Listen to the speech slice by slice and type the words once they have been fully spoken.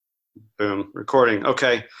Boom, recording.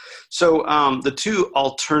 Okay. So the two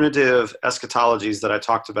alternative eschatologies that I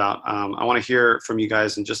talked about, I want to hear from you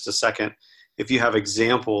guys in just a second if you have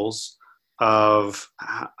examples of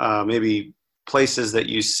maybe places that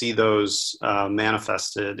you see those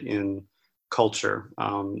manifested in culture,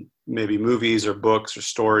 maybe movies or books or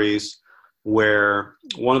stories where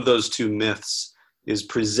one of those two myths is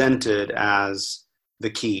presented as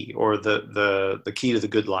the key or the key to the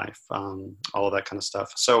good life, all of that kind of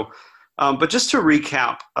stuff. So, but just to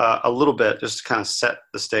recap a little bit, just to kind of set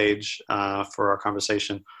the stage for our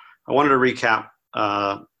conversation, I wanted to recap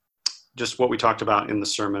just what we talked about in the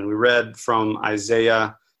sermon. We read from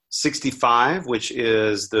Isaiah 65, which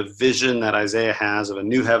is the vision that Isaiah has of a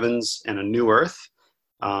new heavens and a new earth,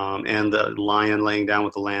 and the lion laying down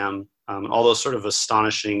with the lamb, all those sort of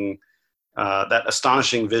astonishing that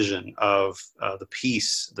astonishing vision of the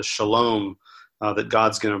peace, the shalom that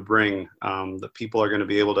God's going to bring. That people are going to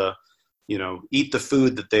be able to, eat the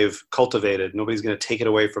food that they've cultivated. Nobody's going to take it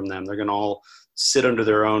away from them. They're going to all sit under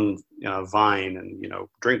their own vine and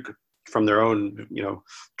drink from their own,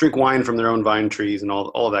 drink wine from their own vine trees and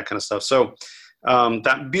all of that kind of stuff. So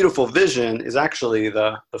that beautiful vision is actually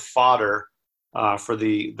the fodder for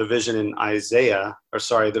the vision in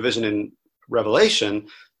the vision in Revelation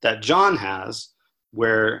that John has,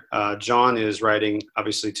 where John is writing,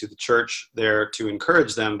 obviously, to the church there to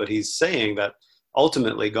encourage them, but he's saying that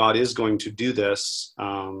ultimately God is going to do this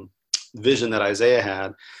vision that Isaiah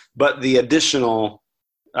had, but the additional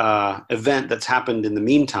event that's happened in the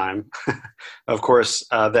meantime, of course,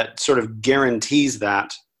 that sort of guarantees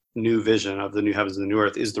that new vision of the new heavens and the new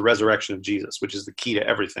earth is the resurrection of Jesus, which is the key to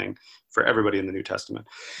everything for everybody in the New Testament.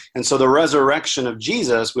 And so the resurrection of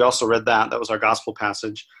Jesus, we also read that was our gospel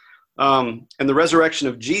passage. And the resurrection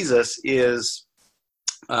of Jesus is,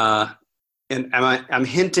 and I'm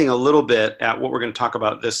hinting a little bit at what we're going to talk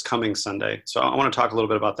about this coming Sunday. So I want to talk a little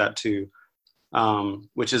bit about that too,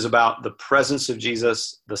 which is about the presence of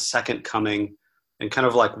Jesus, the second coming, and kind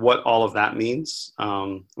of like what all of that means.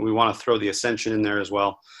 We want to throw the ascension in there as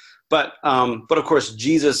well. But of course,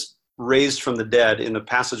 Jesus raised from the dead in the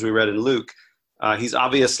passage we read in Luke, he's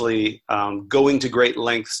obviously going to great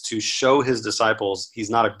lengths to show his disciples he's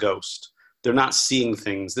not a ghost. They're not seeing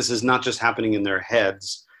things. This is not just happening in their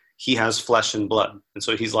heads. He has flesh and blood. And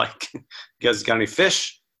so he's like, you guys got any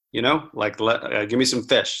fish? Give me some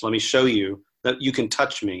fish. Let me show you that you can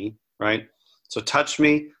touch me, right? So touch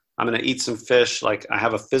me. I'm going to eat some fish. Like, I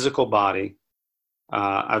have a physical body.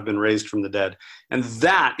 I've been raised from the dead. And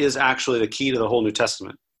that is actually the key to the whole New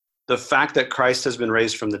Testament. The fact that Christ has been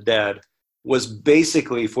raised from the dead was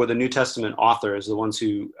basically, for the New Testament authors, the ones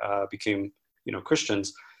who became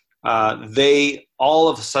Christians, they all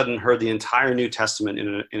of a sudden heard the entire New Testament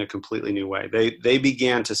in a completely new way. They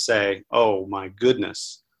began to say, oh my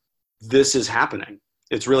goodness, this is happening.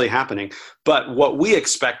 It's really happening. But what we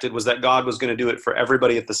expected was that God was going to do it for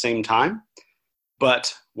everybody at the same time.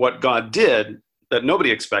 But what God did that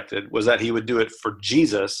nobody expected was that he would do it for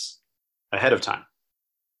Jesus ahead of time.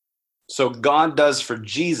 So God does for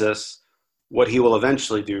Jesus what he will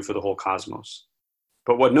eventually do for the whole cosmos.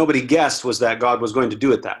 But what nobody guessed was that God was going to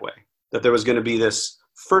do it that way, that there was going to be this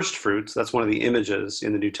first fruits. That's one of the images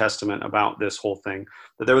in the New Testament about this whole thing,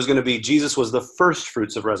 that there was going to be, Jesus was the first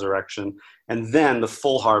fruits of resurrection, and then the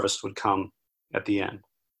full harvest would come at the end.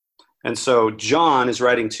 And so John is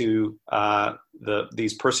writing to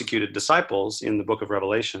these persecuted disciples in the book of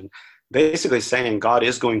Revelation, basically saying God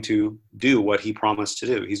is going to do what he promised to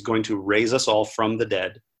do. He's going to raise us all from the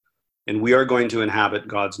dead, and we are going to inhabit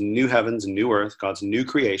God's new heavens and new earth, God's new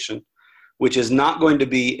creation, which is not going to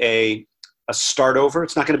be a start over.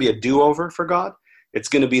 It's not going to be a do-over for God. It's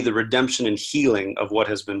going to be the redemption and healing of what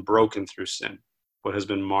has been broken through sin, what has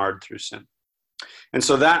been marred through sin. And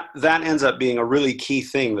so that ends up being a really key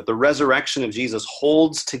thing, that the resurrection of Jesus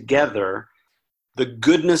holds together the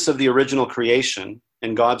goodness of the original creation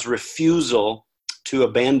and God's refusal to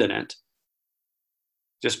abandon it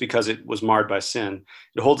just because it was marred by sin.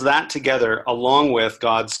 It holds that together along with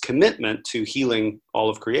God's commitment to healing all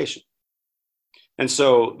of creation. And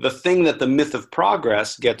so the thing that the myth of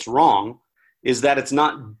progress gets wrong is that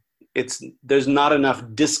there's not enough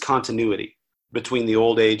discontinuity between the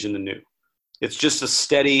old age and the new. It's just a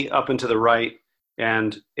steady up and to the right,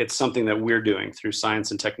 and it's something that we're doing through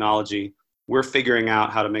science and technology. We're figuring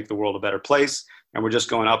out how to make the world a better place, and we're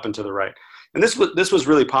just going up and to the right. And this was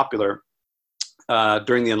really popular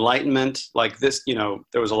during the Enlightenment. Like this,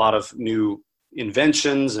 there was a lot of new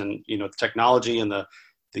inventions and technology and the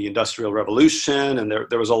Industrial Revolution, and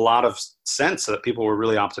there was a lot of sense that people were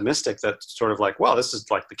really optimistic, that sort of like, well, this is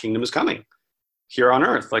like the kingdom is coming here on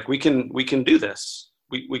earth. Like we can do this.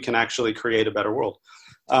 we can actually create a better world.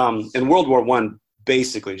 And World War I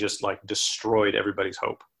basically just like destroyed everybody's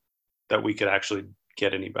hope that we could actually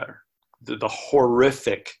get any better. The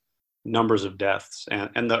horrific numbers of deaths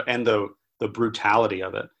and the brutality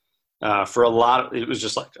of it. For a lot, it was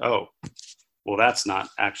just like, oh, well, that's not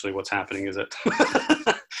actually what's happening, is it?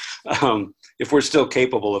 If we're still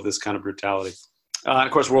capable of this kind of brutality.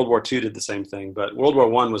 Of course, World War II did the same thing, but World War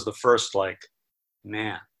I was the first, like,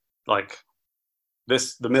 man, like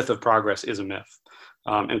this, the myth of progress is a myth.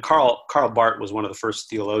 And Karl Barth was one of the first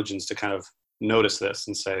theologians to kind of notice this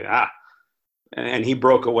and say, and he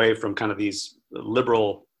broke away from kind of these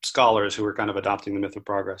liberal scholars who were kind of adopting the myth of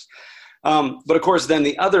progress. But of course, then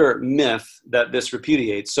the other myth that this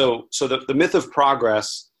repudiates, so the myth of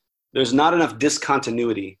progress, there's not enough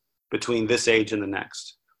discontinuity between this age and the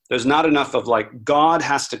next. There's not enough of like, God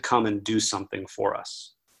has to come and do something for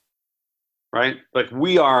us, right? Like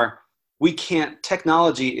we can't,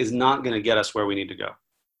 technology is not going to get us where we need to go.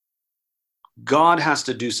 God has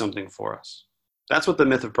to do something for us. That's what the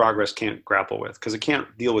myth of progress can't grapple with, because it can't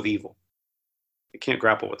deal with evil. It can't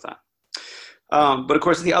grapple with that. But of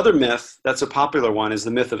course, the other myth that's a popular one is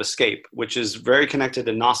the myth of escape, which is very connected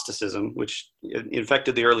to Gnosticism, which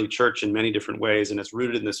infected the early church in many different ways. And it's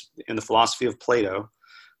rooted in the philosophy of Plato,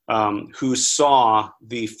 who saw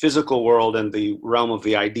the physical world and the realm of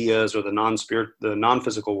the ideas, or the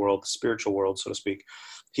non-physical world, the spiritual world, so to speak.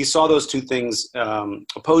 He saw those two things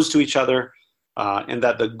opposed to each other, and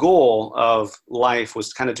that the goal of life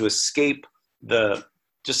was kind of to escape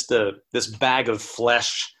this bag of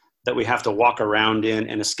flesh that we have to walk around in,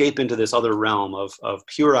 and escape into this other realm of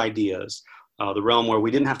pure ideas, the realm where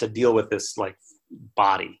we didn't have to deal with this like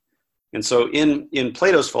body. And so in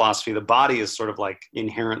Plato's philosophy, the body is sort of like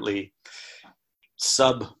inherently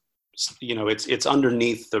it's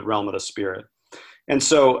underneath the realm of the spirit. And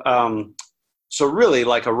so really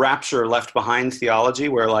like a rapture left behind theology,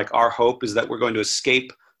 where like our hope is that we're going to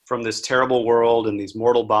escape from this terrible world and these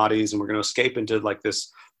mortal bodies, and we're going to escape into like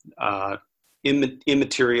this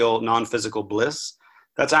immaterial, non-physical bliss.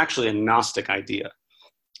 That's actually a Gnostic idea,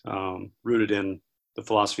 rooted in the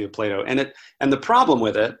philosophy of Plato. And the problem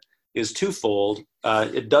with it is twofold.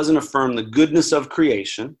 It doesn't affirm the goodness of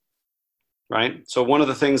creation, right? So one of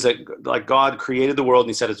the things that, like, God created the world and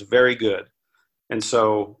he said it's very good. And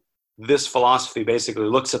so this philosophy basically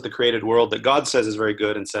looks at the created world that God says is very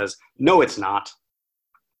good and says, no, it's not.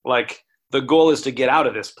 Like, the goal is to get out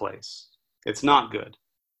of this place. It's not good,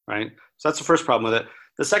 right? So that's the first problem with it.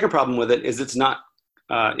 The second problem with it is it's not,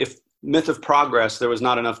 if myth of progress, there was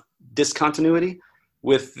not enough discontinuity.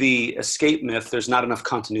 With the escape myth, there's not enough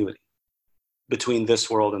continuity between this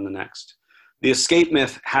world and the next. The escape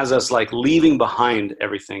myth has us like leaving behind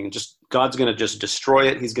everything. Just God's going to just destroy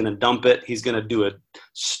it. He's going to dump it. He's going to do a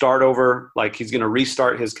start over. Like, he's going to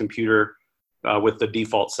restart his computer with the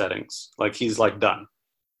default settings. Like, he's like done,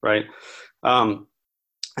 right?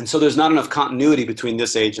 And so there's not enough continuity between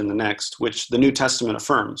this age and the next, which the New Testament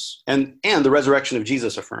affirms, and the resurrection of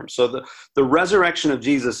Jesus affirms. So the resurrection of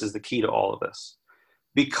Jesus is the key to all of this,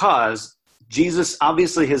 because Jesus,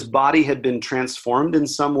 obviously his body had been transformed in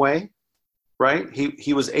some way, right?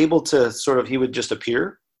 He was able to he would just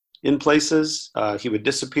appear in places, he would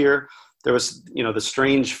disappear. There was, the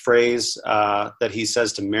strange phrase that he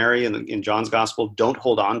says to Mary in John's gospel, don't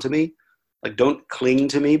hold on to me. Like, don't cling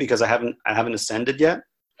to me because I haven't ascended yet.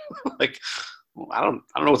 Like, I don't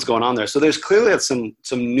know what's going on there. So there's clearly some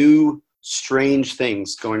new strange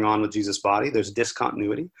things going on with Jesus' body. There's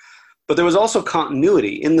discontinuity, but there was also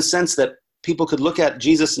continuity in the sense that people could look at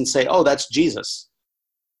Jesus and say, oh, that's Jesus.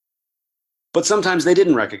 But sometimes they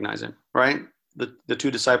didn't recognize him, right? The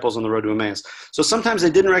two disciples on the road to Emmaus. So sometimes they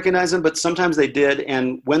didn't recognize him, but sometimes they did.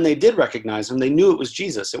 And when they did recognize him, they knew it was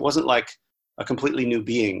Jesus. It wasn't like a completely new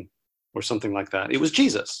being or something like that. It was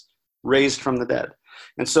Jesus raised from the dead.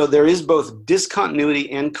 And so there is both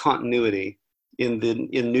discontinuity and continuity in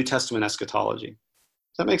New Testament eschatology.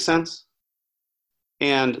 Does that make sense?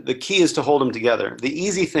 And the key is to hold them together. The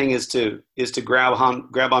easy thing is to grab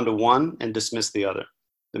onto one and dismiss the other.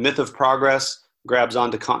 The myth of progress grabs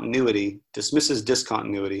onto continuity, dismisses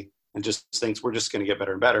discontinuity, and just thinks we're just going to get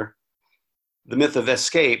better and better. The myth of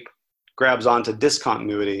escape grabs onto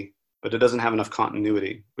discontinuity, but it doesn't have enough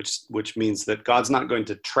continuity, which means that God's not going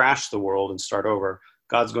to trash the world and start over.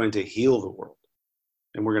 God's going to heal the world,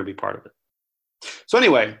 and we're going to be part of it. So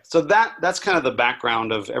anyway, that's kind of the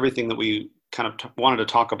background of everything that we kind of wanted to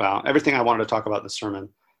talk about. Everything I wanted to talk about in the sermon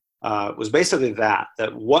was basically that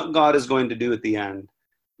what God is going to do at the end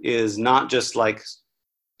is not just like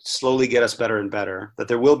slowly get us better and better, that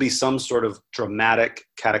there will be some sort of dramatic,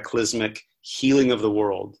 cataclysmic healing of the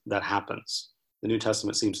world that happens. The New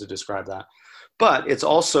Testament seems to describe that. But it's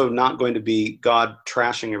also not going to be God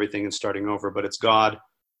trashing everything and starting over, but it's God,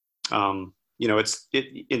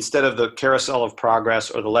 instead of the Carousel of Progress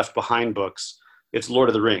or the Left Behind books, it's Lord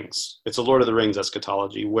of the Rings. It's a Lord of the Rings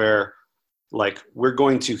eschatology where, like, we're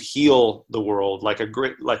going to heal the world like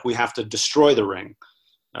we have to destroy the ring.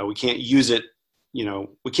 We can't use it,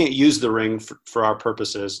 we can't use the ring for our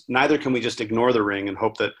purposes. Neither can we just ignore the ring and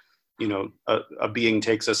hope that, a being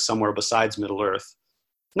takes us somewhere besides Middle Earth.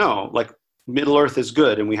 No, like, Middle Earth is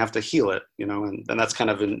good and we have to heal it, and that's kind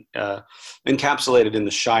of encapsulated in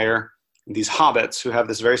the Shire. These hobbits who have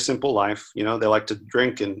this very simple life, they like to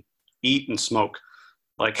drink and eat and smoke,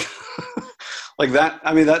 like like that.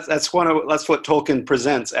 I mean, that's what Tolkien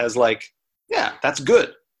presents as, like, yeah, that's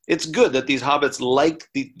good. It's good that these hobbits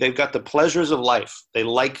they've got the pleasures of life. They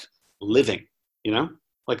like living,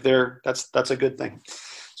 like that's a good thing.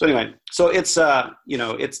 So anyway, so it's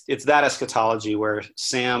it's that eschatology where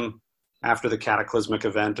Sam, after the cataclysmic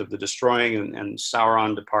event of the destroying and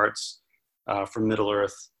Sauron departs from Middle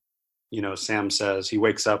Earth, Sam says, he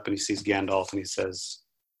wakes up and he sees Gandalf and he says,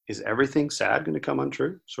 "Is everything sad going to come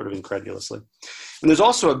untrue?" Sort of incredulously. And there's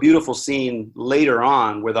also a beautiful scene later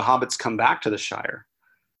on where the hobbits come back to the Shire.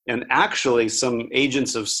 And actually some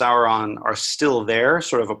agents of Sauron are still there,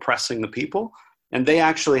 sort of oppressing the people. And they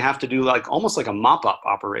actually have to do almost like a mop-up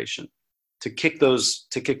operation to kick those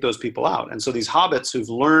people out. And so these hobbits who've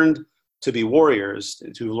learned to be warriors,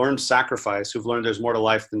 who've learned sacrifice, who've learned there's more to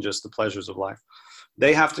life than just the pleasures of life,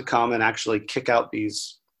 they have to come and actually kick out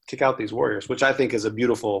these warriors, which I think is a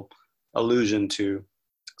beautiful allusion to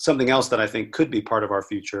something else that I think could be part of our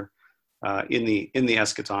future in the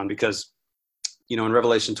eschaton. Because in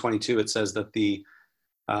Revelation 22 it says that the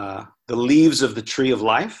leaves of the tree of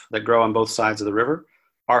life that grow on both sides of the river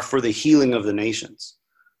are for the healing of the nations.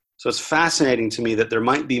 So it's fascinating to me that there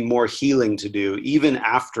might be more healing to do even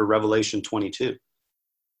after Revelation 22.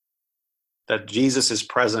 That Jesus is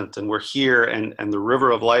present and we're here and the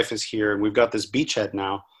river of life is here and we've got this beachhead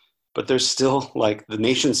now, but there's still, the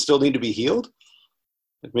nations still need to be healed.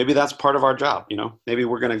 Maybe that's part of our job, Maybe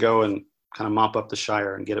we're going to go and kind of mop up the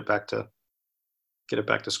Shire and get it back to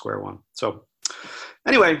square one. So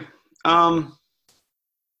anyway,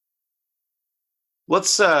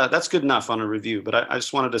 that's good enough on a review, but I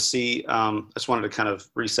just wanted to see, I just wanted to kind of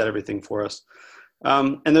reset everything for us.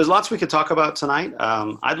 And there's lots we could talk about tonight.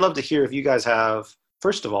 I'd love to hear if you guys have,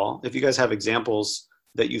 first of all, if you guys have examples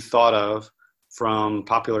that you thought of from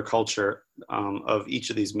popular culture of each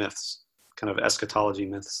of these myths, kind of eschatology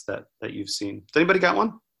myths that you've seen. Has anybody got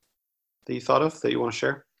one that you thought of that you want to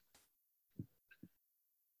share?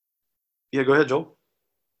 Yeah, go ahead, Joel.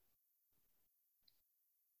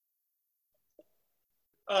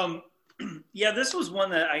 Yeah, this was one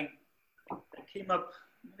that I came up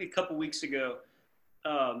maybe a couple weeks ago.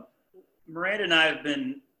 Miranda and I have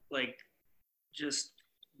been just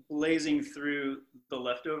blazing through the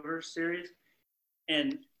Leftovers series.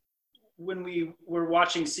 And when we were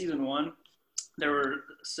watching season 1, there were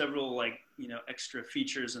several extra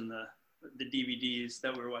features in the DVDs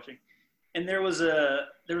that we were watching. And there was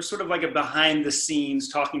sort of like a behind the scenes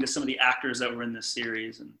talking to some of the actors that were in this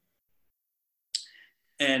series.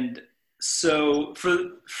 And so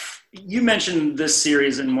you mentioned this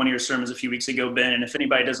series in one of your sermons a few weeks ago, Ben, and if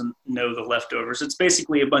anybody doesn't know The Leftovers, it's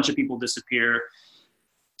basically a bunch of people disappear,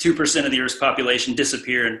 2% of the Earth's population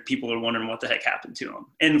disappear, and people are wondering what the heck happened to them.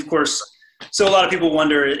 And of course, so a lot of people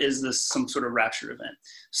wonder, is this some sort of rapture event?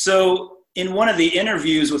 So in one of the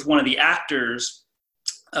interviews with one of the actors,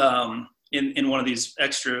 in one of these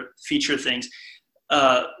extra feature things,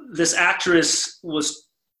 this actress was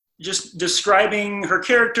just describing her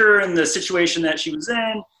character and the situation that she was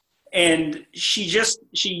in, and she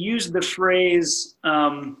used the phrase,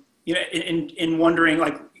 in wondering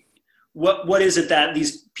what is it that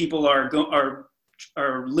these people are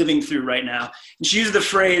living through right now, and she used the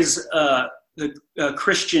phrase the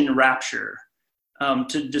Christian rapture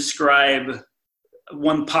to describe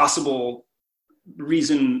one possible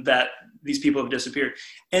reason that these people have disappeared.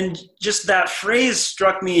 And just that phrase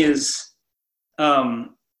struck me as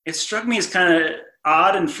kind of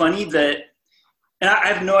odd and funny, and I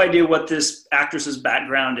have no idea what this actress's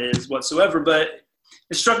background is whatsoever, but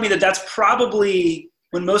it struck me that that's probably,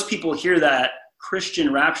 when most people hear that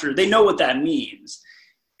Christian rapture, they know what that means.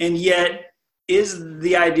 And yet, is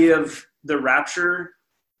the idea of the rapture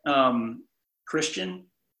Christian,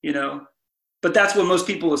 But that's what most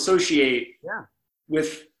people associate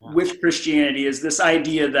with Christianity, is this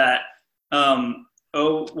idea that,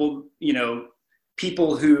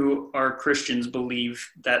 people who are Christians believe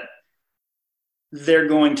that they're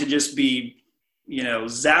going to just be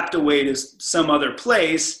zapped away to some other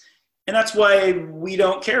place. And that's why we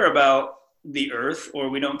don't care about the earth, or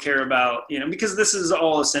we don't care about, because this is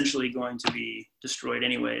all essentially going to be destroyed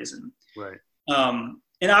anyways. And, right.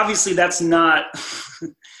 And obviously that's not,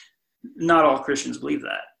 not all Christians believe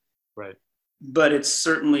that. Right. But it's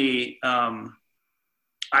certainly, I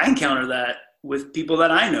encounter that with people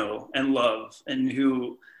that I know and love and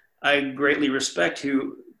who I greatly respect,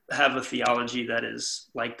 who have a theology that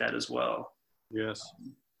is like that as well. Yes.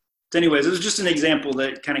 So anyways, it was just an example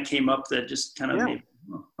that kind of came up that just kind of made,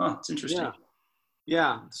 it's interesting. Yeah.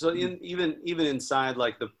 Yeah. So even inside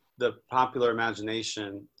like the popular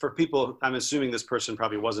imagination for people, I'm assuming this person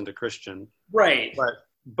probably wasn't a Christian. Right.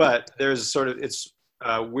 But there's sort of,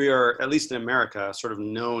 we are, at least in America, sort of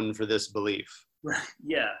known for this belief. Right.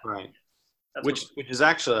 Yeah. Right. Which is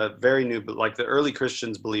actually a very new, but like the early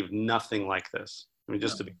Christians believed nothing like this. I mean,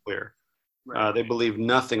 just to be clear, right. They believed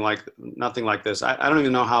nothing like this. I don't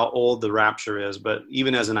even know how old the rapture is, but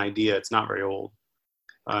even as an idea, it's not very old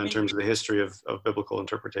in terms of the history of biblical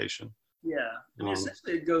interpretation. Yeah. I mean,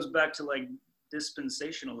 essentially it goes back to like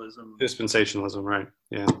dispensationalism. Dispensationalism, right.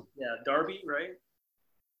 Yeah. Yeah. Darby, right?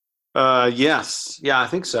 Yes. Yeah, I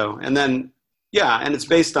think so. And then, and it's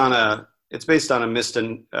based on a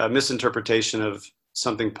misinterpretation of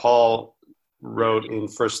something Paul wrote in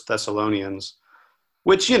First Thessalonians,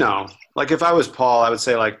 which, like if I was Paul, I would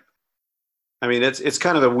say like, I mean, it's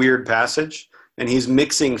kind of a weird passage, and he's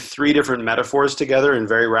mixing three different metaphors together in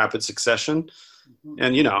very rapid succession.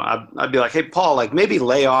 And, I'd be like, hey, Paul, like maybe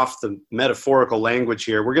lay off the metaphorical language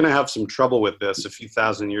here. We're going to have some trouble with this a few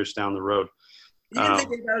thousand years down the road. He didn't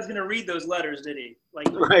think I was going to read those letters, did he? Like,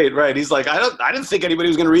 right. He's like, I didn't think anybody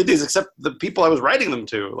was going to read these except the people I was writing them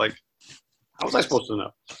to. Like, how was I supposed to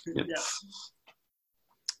know?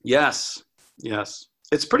 Yeah. Yes.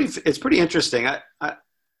 It's pretty interesting.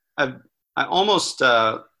 We'll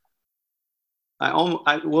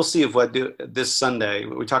see if I do this Sunday.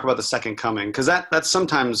 We talk about the second coming, because that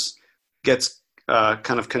sometimes gets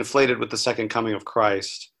kind of conflated with the second coming of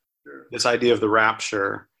Christ. Sure. This idea of the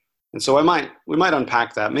rapture. And so we might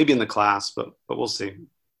unpack that maybe in the class, but we'll see.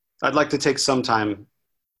 I'd like to take some time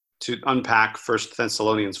to unpack First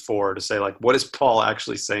Thessalonians 4 to say like, what is Paul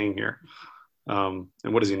actually saying here? And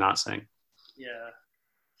what is he not saying? Yeah.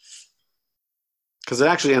 Because it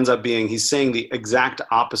actually ends up being, he's saying the exact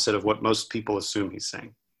opposite of what most people assume he's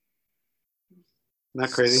saying. Isn't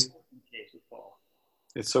that crazy?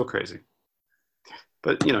 It's so crazy.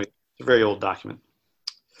 But, it's a very old document.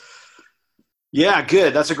 Yeah,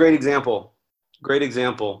 good. That's a great example. Great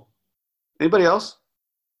example. Anybody else?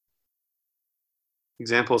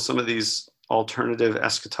 Example of some of these alternative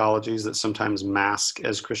eschatologies that sometimes mask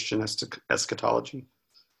as Christian eschatology.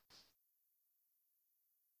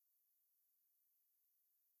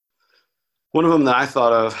 One of them that I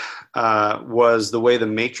thought of was the way the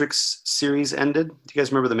Matrix series ended. Do you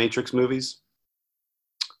guys remember the Matrix movies?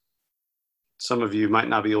 Some of you might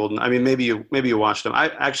not be old. I mean, maybe you watched them. I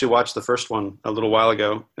actually watched the first one a little while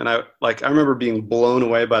ago, and I remember being blown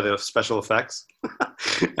away by the special effects.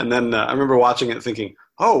 And then I remember watching it thinking,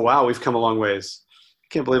 "Oh wow, we've come a long ways." I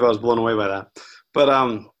can't believe I was blown away by that. But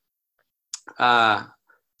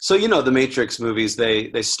so the Matrix movies,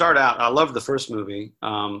 they start out. I love the first movie,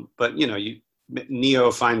 but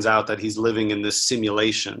Neo finds out that he's living in this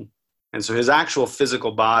simulation, and so his actual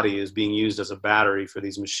physical body is being used as a battery for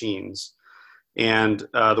these machines. And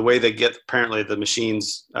the way they get, apparently, the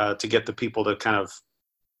machines to get the people to kind of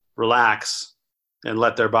relax and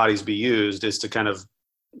let their bodies be used is to kind of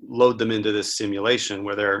load them into this simulation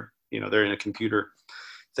where they're in a computer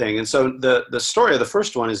thing. And so the story of the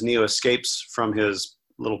first one is Neo escapes from his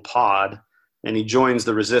little pod and he joins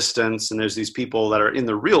the resistance. And there's these people that are in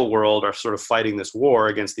the real world are sort of fighting this war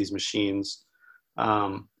against these machines.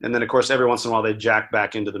 And then, of course, every once in a while they jack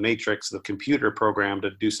back into the Matrix, the computer program,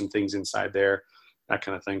 to do some things inside there, that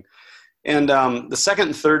kind of thing. And the second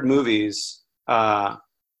and third movies, and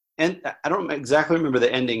I don't exactly remember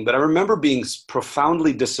the ending, but I remember being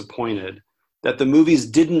profoundly disappointed that the movies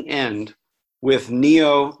didn't end with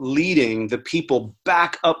Neo leading the people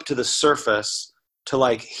back up to the surface to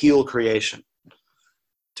like heal creation.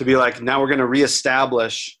 To be like, now we're going to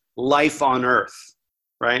reestablish life on Earth.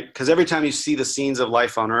 Right? Because every time you see the scenes of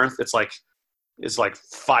life on Earth, it's like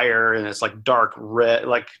fire and it's like dark red,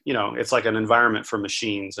 like, it's like an environment for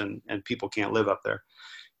machines and people can't live up there.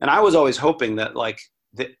 And I was always hoping that like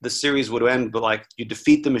the series would end, but like you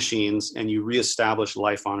defeat the machines and you reestablish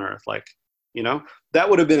life on Earth. Like, that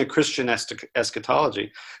would have been a Christian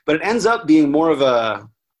eschatology, but it ends up being more of a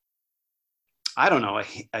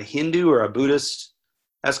Hindu or a Buddhist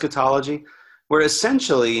eschatology. where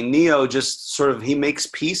essentially Neo just sort of, he makes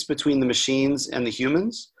peace between the machines and the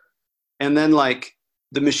humans. And then like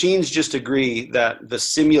the machines just agree that the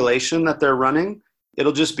simulation that they're running,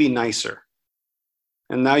 it'll just be nicer.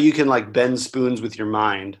 And now you can like bend spoons with your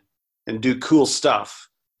mind and do cool stuff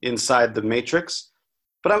inside the Matrix.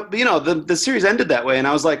 But the series ended that way, and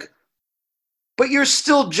I was like, but you're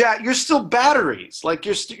still batteries. Like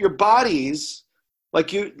your bodies,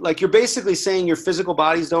 you're basically saying your physical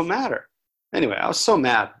bodies don't matter. Anyway, I was so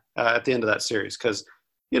mad at the end of that series because,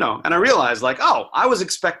 and I realized like, oh, I was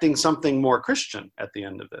expecting something more Christian at the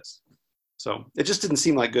end of this. So it just didn't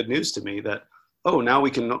seem like good news to me that, oh, now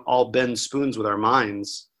we can all bend spoons with our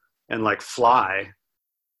minds and like fly,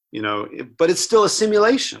 but it's still a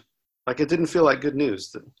simulation. Like it didn't feel like good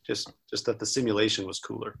news, that just that the simulation was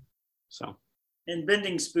cooler. So. And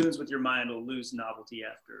bending spoons with your mind will lose novelty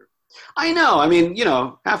after. I know. I mean,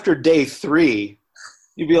 after day 3,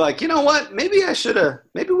 you'd be like, you know what? Maybe we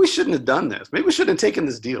shouldn't have done this. Maybe we shouldn't have taken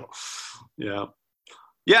this deal. Yeah.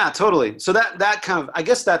 Yeah, totally. So that kind of, I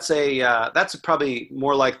guess that's that's probably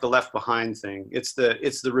more like the Left Behind thing. It's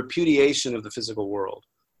the repudiation of the physical world.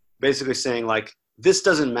 Basically saying like, this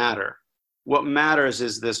doesn't matter. What matters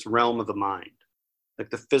is this realm of the mind. Like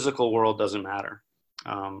the physical world doesn't matter.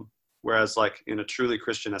 Whereas like in a truly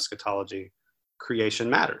Christian eschatology, creation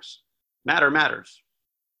matters. Matter matters.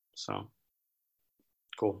 So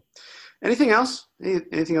cool. Anything else?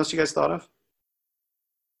 Anything else you guys thought of?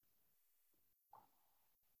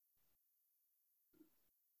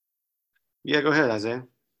 Yeah, go ahead, Isaiah.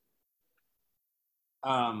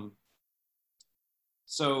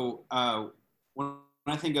 When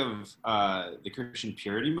I think of the Christian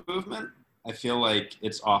purity movement, I feel like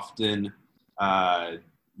it's often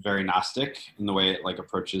very Gnostic in the way it like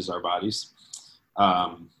approaches our bodies.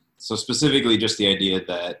 So specifically just the idea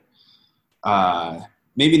that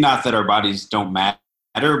maybe not that our bodies don't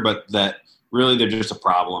matter, but that really they're just a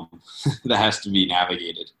problem that has to be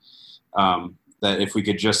navigated. That if we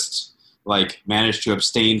could just like manage to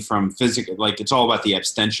abstain from physical, like it's all about the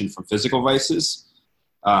abstention from physical vices,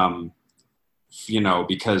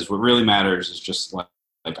 because what really matters is just like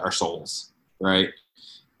our souls, right?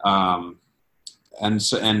 And it's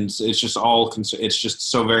just it's just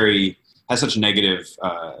so very, has such a negative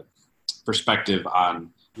perspective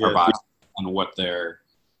on our bodies and what they're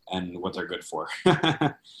good for.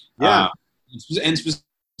 Yeah. And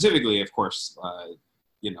specifically, of course,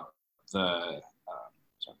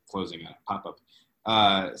 closing a pop-up.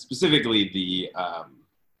 Specifically the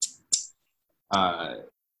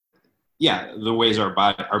ways our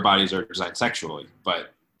bodies are designed sexually,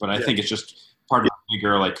 but I think it's just part of a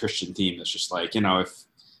bigger like Christian theme that's just like, if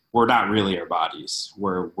we're not really our bodies,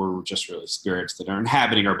 we're just really spirits that are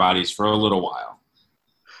inhabiting our bodies for a little while.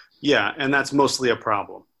 Yeah, and that's mostly a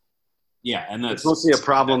problem. Yeah, and it's mostly a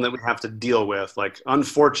problem that we have to deal with. Like,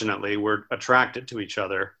 unfortunately, we're attracted to each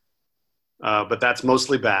other, but that's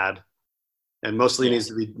mostly bad, and mostly needs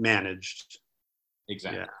to be managed.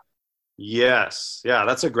 Exactly. Yeah. Yes. Yeah,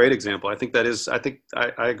 that's a great example. I think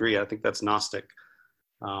I agree. I think that's Gnostic.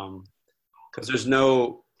 Because there's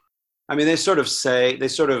no, I mean, they sort of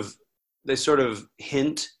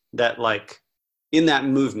hint that like in that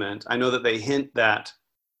movement, I know that they hint that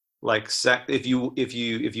like if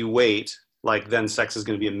you wait, like then sex is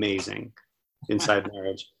going to be amazing inside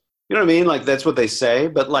marriage. You know what I mean? Like that's what they say,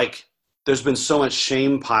 but like there's been so much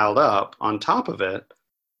shame piled up on top of it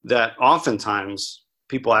that oftentimes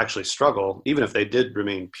people actually struggle, even if they did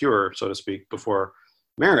remain pure, so to speak, before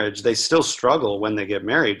marriage, they still struggle when they get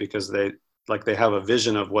married because they have a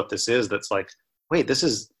vision of what this is that's like, wait, this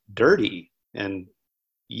is dirty and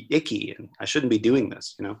icky and I shouldn't be doing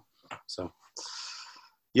this, So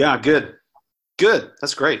yeah, good.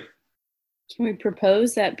 That's great. Can we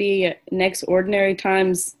propose that be next Ordinary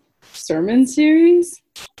Times sermon series?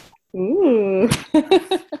 Ooh.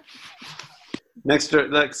 Next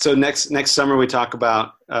summer we talk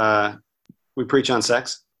about we preach on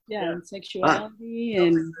sex. Yeah, and sexuality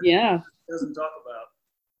and yeah. Doesn't talk about.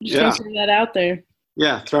 Just throw that out there.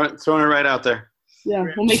 Yeah, throwing it right out there. Yeah,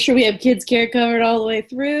 we'll make sure we have kids' care covered all the way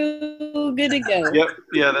through. Good to go. Yep.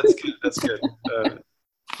 Yeah, that's good. That's good.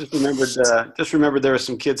 Just remembered there were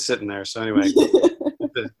some kids sitting there. So anyway,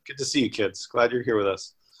 good to see you kids. Glad you're here with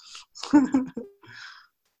us.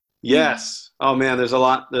 Yes. Oh man, there's a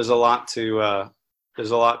lot to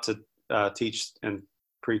teach and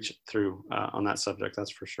preach through on that subject.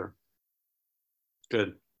 That's for sure.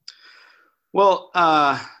 Good. Well,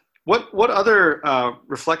 what other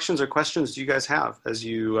reflections or questions do you guys have as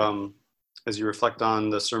you reflect on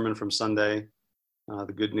the sermon from Sunday,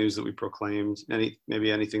 the good news that we proclaimed?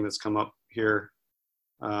 Maybe anything that's come up here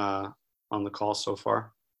on the call so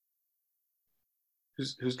far?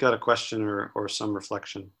 Who's got a question or some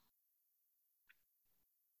reflection?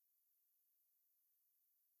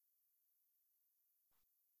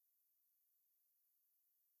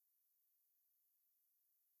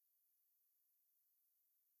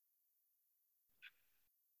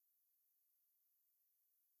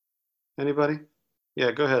 Anybody?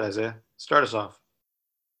 Yeah, go ahead, Isaiah. Start us off.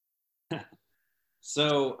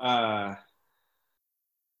 So I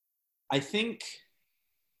think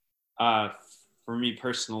for me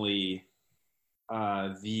personally,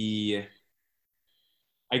 I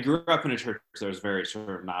grew up in a church that was very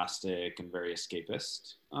sort of Gnostic and very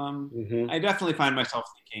escapist. I definitely find myself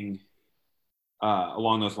thinking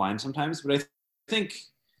along those lines sometimes, but I think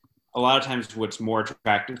a lot of times what's more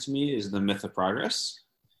attractive to me is the myth of progress.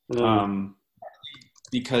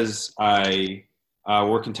 Because I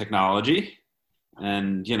work in technology,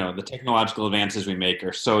 and the technological advances we make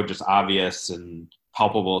are so just obvious and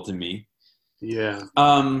palpable to me. Yeah.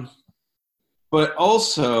 But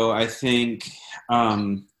also, I think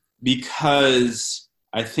because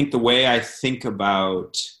I think the way I think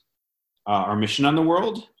about our mission on the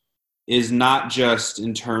world is not just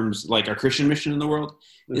in terms, like our Christian mission in the world,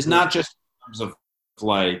 is not just in terms of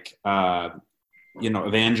like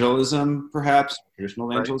evangelism, perhaps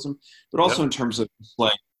traditional evangelism, but also in terms of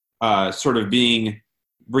like sort of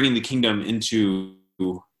bringing the kingdom into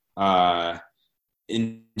the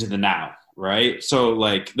now, right? So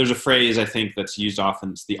like there's a phrase I think that's used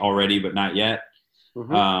often, it's the already but not yet.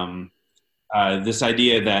 This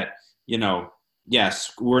idea that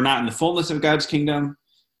yes, we're not in the fullness of God's kingdom,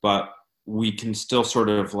 but we can still sort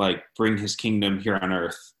of like bring his kingdom here on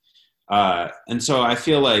earth. And so I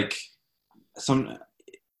feel like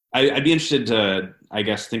I'd be interested to, I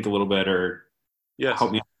guess, think a little bit or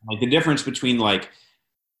help me out. Like the difference between like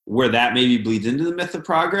where that maybe bleeds into the myth of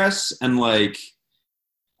progress and like,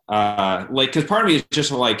 cause part of me is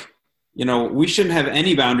just like, we shouldn't have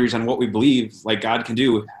any boundaries on what we believe like God can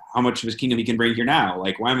do, how much of his kingdom he can bring here now.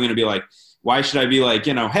 Like, why am I going to be like, why should I be like,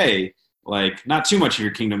 hey, like not too much of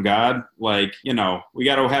your kingdom, God. Like, we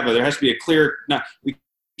got to there has to be a clear, we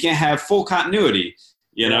can't have full continuity,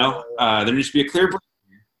 there needs to be a clear break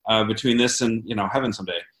between this and, heaven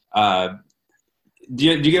someday. Do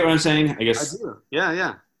you get what I'm saying? I guess. I do.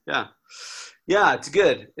 Yeah. It's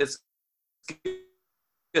good. It's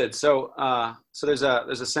good. So there's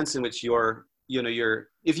a sense in which you're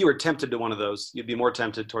if you were tempted to one of those, you'd be more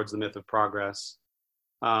tempted towards the myth of progress.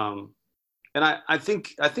 And I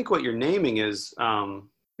think what you're naming is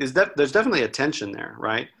that there's definitely a tension there,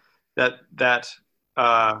 right? That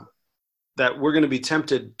we're going to be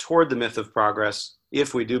tempted toward the myth of progress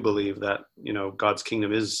if we do believe that God's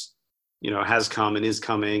kingdom is has come and is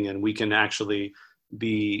coming, and we can actually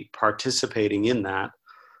be participating in that.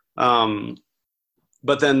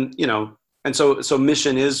 But then and so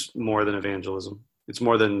mission is more than evangelism. It's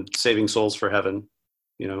more than saving souls for heaven,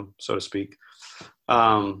 so to speak.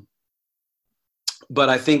 But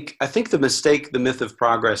I think the mistake the myth of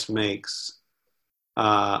progress makes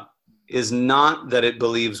is not that it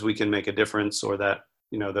believes we can make a difference, or that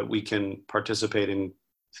that we can participate in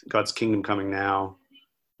God's kingdom coming now,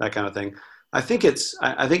 that kind of thing. I think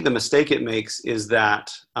the mistake it makes is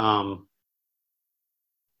that,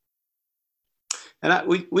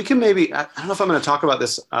 we can maybe, I don't know if I'm going to talk about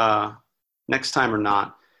this next time or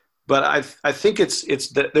not, but I think it's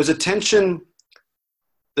that there's a tension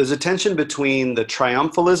between the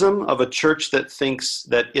triumphalism of a church that thinks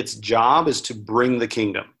that its job is to bring the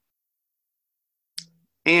kingdom,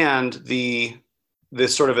 and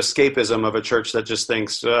this sort of escapism of a church that just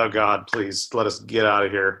thinks, oh God, please let us get out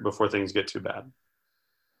of here before things get too bad.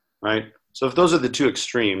 Right? So if those are the two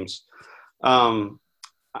extremes,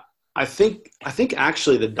 I think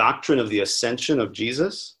actually the doctrine of the ascension of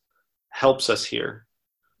Jesus helps us here.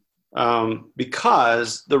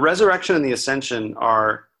 Because the resurrection and the ascension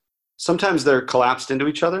sometimes they're collapsed into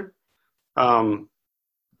each other.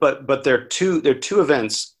 But they're two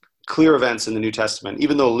events, clear events in the New Testament,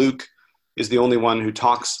 even though Luke is the only one who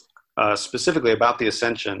talks specifically about the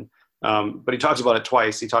ascension. But he talks about it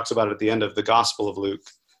twice. He talks about it at the end of the Gospel of Luke,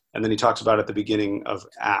 and then he talks about it at the beginning of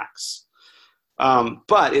Acts.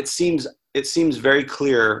 But it seems very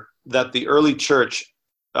clear that the early church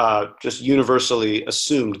just universally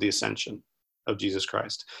assumed the ascension of Jesus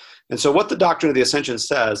Christ. And so what the doctrine of the ascension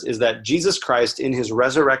says is that Jesus Christ in his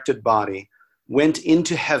resurrected body went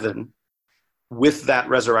into heaven with that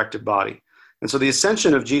resurrected body. And so the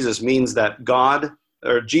ascension of Jesus means that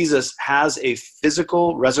Jesus has a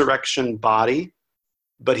physical resurrection body,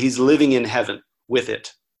 but he's living in heaven with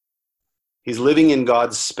it. He's living in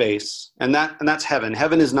God's space, and that's heaven.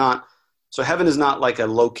 Heaven is not So heaven is not like a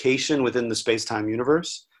location within the space-time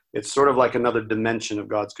universe. It's sort of like another dimension of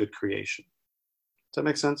God's good creation. Does that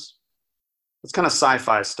make sense? It's kind of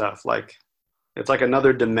sci-fi stuff. Like it's like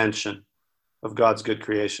another dimension of God's good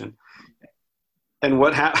creation. And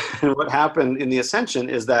what happened in the ascension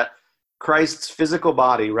is that Christ's physical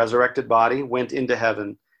body, resurrected body, went into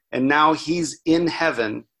heaven. And now he's in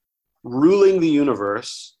heaven, ruling the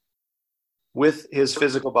universe with his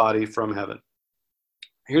physical body from heaven.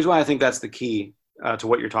 Here's why I think that's the key to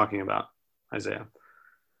what you're talking about, Isaiah.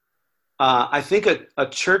 I think a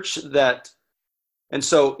church that, and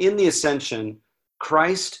so in the ascension,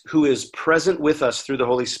 Christ, who is present with us through the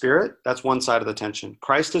Holy Spirit, that's one side of the tension.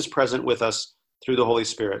 Christ is present with us through the Holy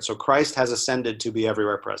Spirit. So Christ has ascended to be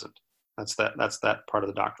everywhere present. That's that part of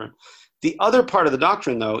the doctrine. The other part of the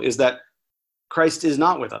doctrine, though, is that Christ is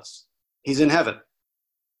not with us. He's in heaven.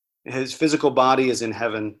 His physical body is in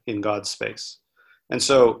heaven in God's space. And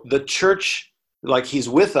so the church, like he's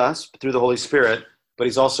with us through the Holy Spirit, but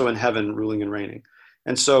he's also in heaven ruling and reigning.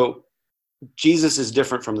 And so Jesus is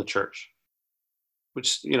different from the church,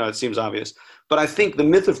 which, it seems obvious. But I think the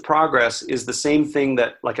myth of progress is the same thing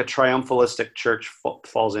that like a triumphalistic church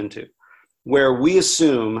falls into, where we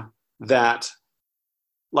assume that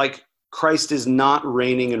like Christ is not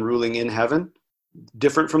reigning and ruling in heaven,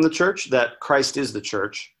 different from the church, that Christ is the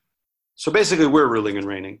church. So basically we're ruling and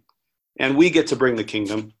reigning, and we get to bring the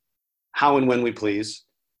kingdom how and when we please.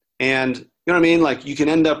 And you know what I mean? Like you can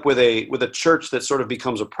end up with a church that sort of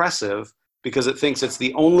becomes oppressive because it thinks it's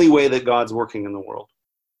the only way that God's working in the world.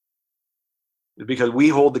 Because we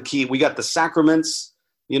hold the key. We got the sacraments,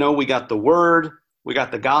 we got the word, we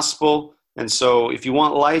got the gospel. And so if you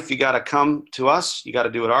want life, you got to come to us. You got to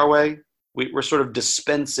do it our way. We're sort of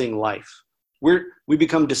dispensing life. We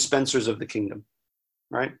become dispensers of the kingdom,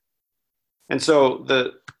 right? And so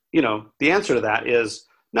the answer to that is,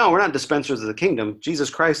 no, we're not dispensers of the kingdom. Jesus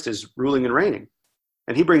Christ is ruling and reigning,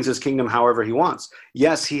 and he brings his kingdom however he wants.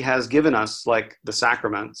 Yes, he has given us like the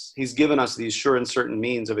sacraments. He's given us these sure and certain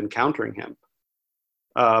means of encountering him.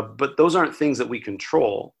 But those aren't things that we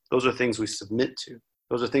control. Those are things we submit to.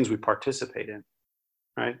 Those are things we participate in,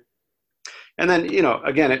 right? And then,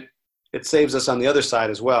 again, it saves us on the other side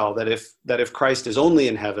as well, that if Christ is only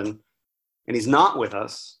in heaven and he's not with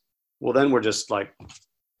us, well, then we're just like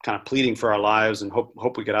kind of pleading for our lives and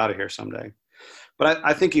hope we get out of here someday. But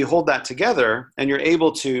I think you hold that together and you're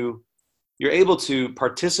able to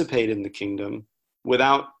participate in the kingdom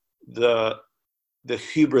without the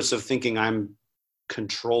hubris of thinking I'm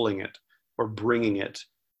controlling it or bringing it,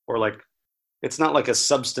 or like, it's not like a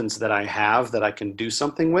substance that I have that I can do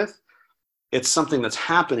something with. It's something that's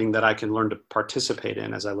happening that I can learn to participate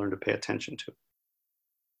in as I learn to pay attention to. Does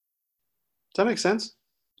that make sense?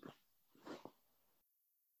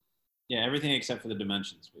 Yeah, everything except for the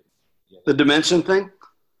dimensions. Yeah. The dimension thing?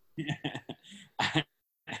 I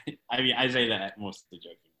mean, I say that mostly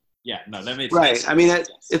joking. Yeah, no, that makes right. sense. I mean,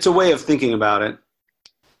 it's a way of thinking about it.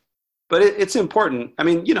 But it's important. I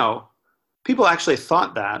mean, people actually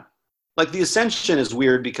thought that. Like the ascension is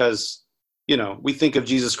weird because, we think of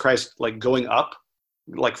Jesus Christ like going up,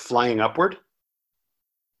 like flying upward.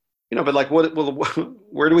 But like where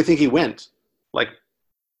do we think he went? Like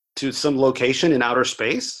to some location in outer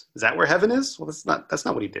space? Is that where heaven is? Well, that's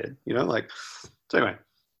not what he did, So anyway,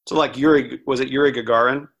 so like was it Yuri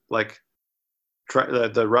Gagarin, like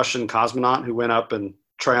the Russian cosmonaut who went up and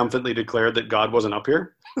triumphantly declared that God wasn't up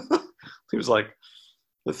here? He was like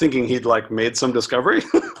thinking he'd like made some discovery.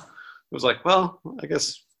 It was like, well, I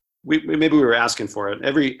guess maybe we were asking for it.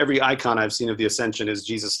 Every icon I've seen of the ascension is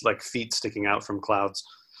Jesus like feet sticking out from clouds.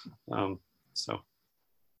 But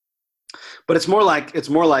it's more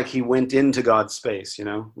like he went into God's space,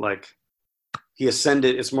 like he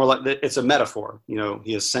ascended. It's more like it's a metaphor,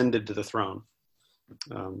 he ascended to the throne.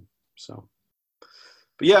 But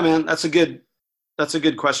yeah, man, that's a good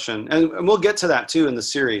question. And we'll get to that too in the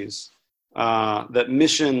series, that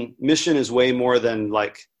mission is way more than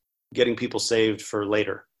like getting people saved for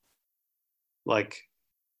later. Like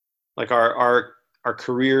our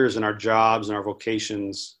careers and our jobs and our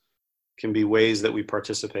vocations can be ways that we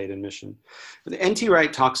participate in mission. N.T.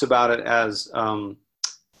 Wright talks about it as,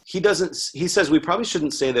 he says we probably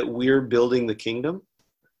shouldn't say that we're building the kingdom,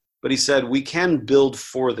 but he said we can build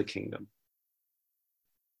for the kingdom.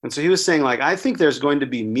 And so he was saying, like, I think there's going to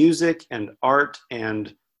be music and art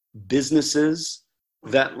and businesses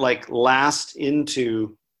that like last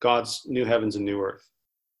into God's new heavens and new earth.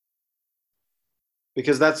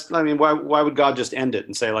 Because why would God just end it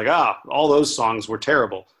and say like, all those songs were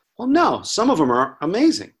terrible? Well, no, some of them are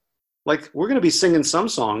amazing. Like we're going to be singing some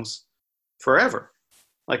songs forever.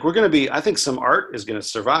 Like I think some art is going to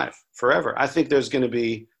survive forever. I think there's going to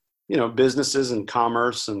be, businesses and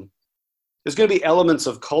commerce, and there's going to be elements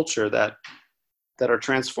of culture that are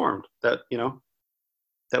transformed, that,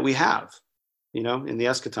 that we have, in the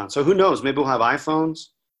eschaton. So who knows? Maybe we'll have iPhones.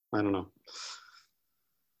 I don't know.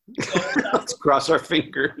 Let's cross our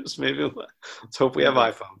fingers. Let's hope we have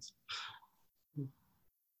iPhones.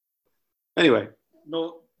 Anyway.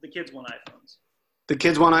 No, the kids want iPhones. The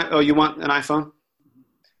kids want you want an iPhone?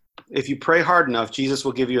 If you pray hard enough, Jesus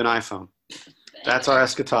will give you an iPhone. That's our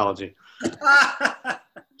eschatology.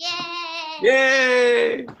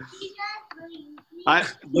 Yay!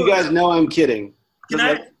 You guys know I'm kidding.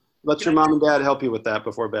 Let your mom and dad help you with that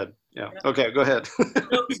before bed. Yeah. Okay, go ahead.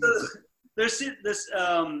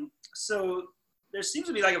 So there seems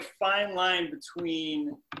to be like a fine line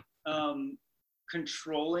between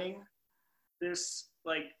controlling this,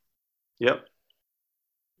 like. Yep.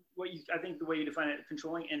 I think the way you define it,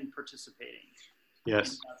 controlling and participating.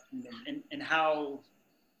 Yes. And how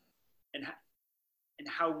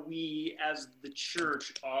we as the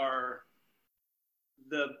church are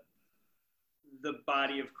the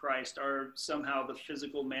body of Christ, are somehow the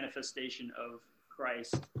physical manifestation of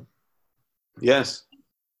Christ. Yes.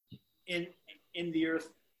 In the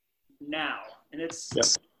earth now. And that's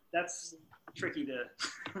tricky to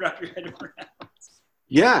wrap your head around.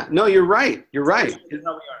 Yeah, no, you're right. You're right.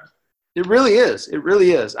 It really is. It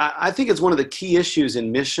really is. I think it's one of the key issues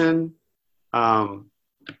in mission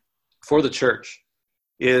for the church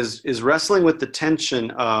is wrestling with the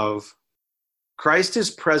tension of Christ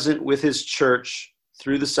is present with his church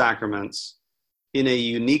through the sacraments in a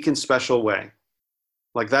unique and special way.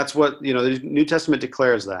 Like that's what, the New Testament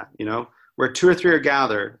declares that, where 2 or 3 are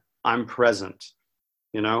gathered, I'm present,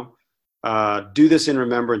 do this in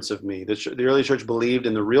remembrance of me. The early church believed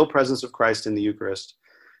in the real presence of Christ in the Eucharist.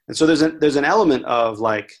 And so there's an element of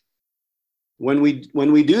like, when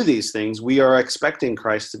we do these things, we are expecting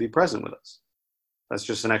Christ to be present with us. That's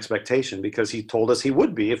just an expectation because he told us he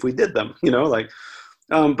would be if we did them,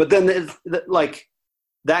 but then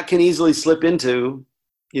that can easily slip into,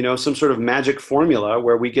 some sort of magic formula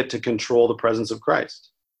where we get to control the presence of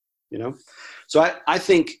Christ, So I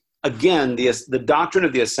think, again, the doctrine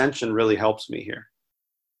of the ascension really helps me here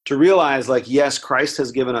to realize, like, yes, Christ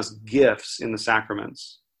has given us gifts in the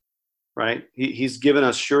sacraments, right? He's given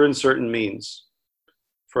us sure and certain means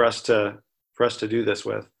for us to do this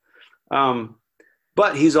with.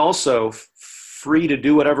 But he's also free to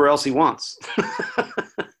do whatever else he wants.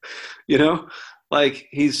 Like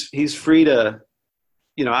he's free to,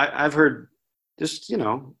 I've heard just,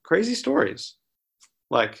 crazy stories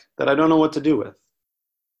like that I don't know what to do with.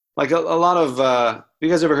 Like a lot of, you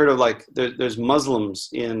guys ever heard of like, there's Muslims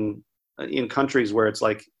in countries where it's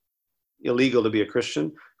like illegal to be a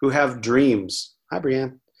Christian who have dreams. Hi,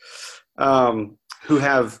 Brianne. Who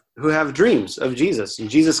have dreams of Jesus, and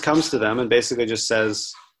Jesus comes to them and basically just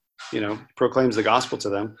says, proclaims the gospel to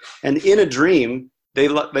them. And in a dream,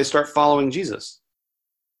 they start following Jesus.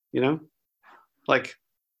 Like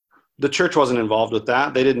the church wasn't involved with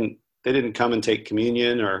that. They didn't come and take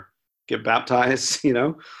communion or get baptized.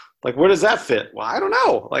 Like where does that fit? Well, I don't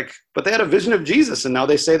know. Like, but they had a vision of Jesus, and now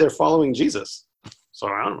they say they're following Jesus. So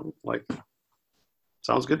I don't know. Like,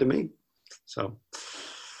 sounds good to me. So.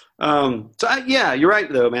 Yeah, you're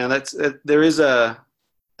right though, man. There is a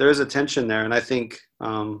tension there, and I think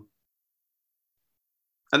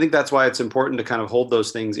that's why it's important to kind of hold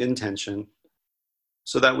those things in tension,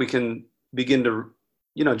 so that we can begin to,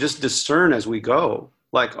 just discern as we go.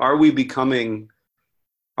 Like, are we becoming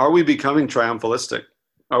triumphalistic?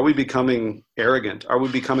 Are we becoming arrogant? Are we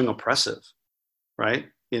becoming oppressive? Right?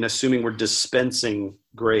 In assuming we're dispensing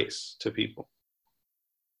grace to people.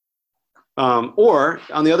 Or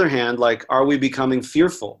on the other hand, like, are we becoming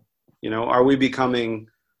fearful? Are we becoming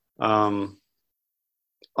unconfident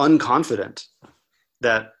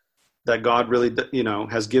that God really,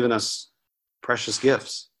 has given us precious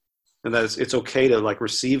gifts, and that it's okay to like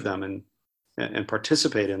receive them and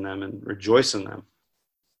participate in them and rejoice in them,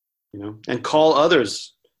 and call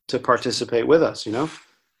others to participate with us,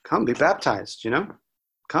 come be baptized,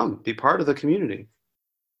 come be part of the community.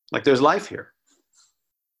 Like there's life here.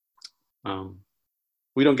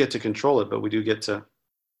 We don't get to control it, but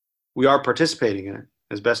we are participating in it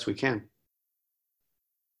as best we can.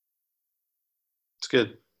 It's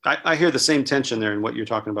good. I hear the same tension there in what you're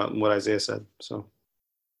talking about and what Isaiah said. So,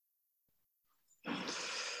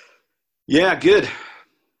 yeah, good.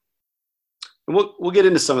 And we'll get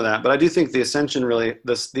into some of that, but I do think the ascension really,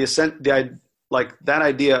 like that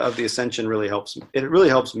idea of the ascension really helps. It really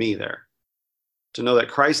helps me there to know that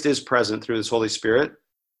Christ is present through His Holy Spirit.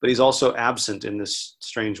 but he's also absent in this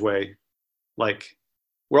strange way. Like,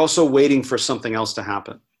 we're also waiting for something else to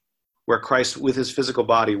happen, where Christ with his physical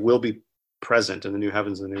body will be present in the new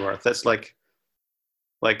heavens and the new earth. That's like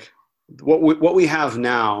what we have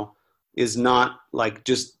now is not like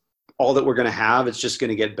just all that we're going to have. It's just going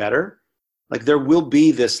to get better. Like, there will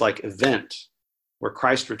be this like event where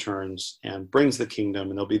Christ returns and brings the kingdom,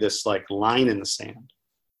 and there'll be this like line in the sand.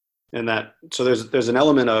 And that, so there's an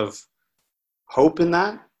element of hope in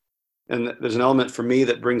that. And there's an element for me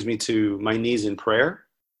that brings me to my knees in prayer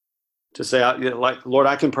to say, like, Lord,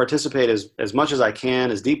 I can participate as much as I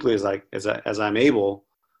can, as deeply as I'm able.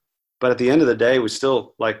 But at the end of the day, we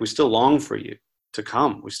still long for you to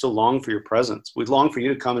come. We still long for your presence. We long for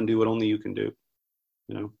you to come and do what only you can do,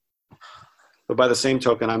 you know. But by the same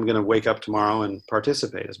token, I'm going to wake up tomorrow and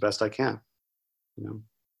participate as best I can, you know.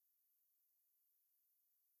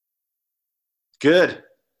 Good.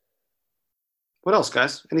 What else,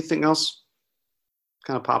 guys? Anything else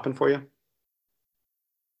kind of popping for you?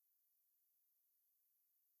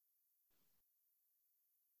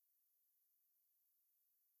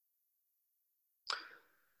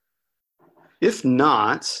 If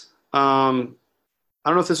not, I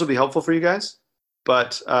don't know if this will be helpful for you guys,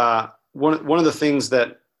 but one of the things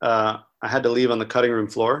that I had to leave on the cutting room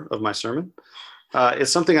floor of my sermon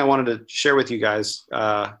is something I wanted to share with you guys,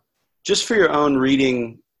 just for your own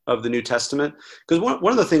reading of the New Testament. Because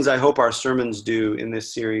one of the things I hope our sermons do in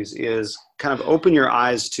this series is kind of open your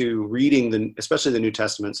eyes to reading especially the New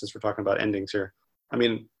Testament, since we're talking about endings here. I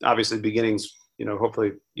mean, obviously beginnings, you know,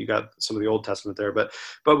 hopefully you got some of the Old Testament there, but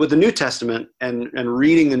with the New Testament and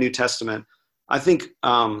reading the New Testament, I think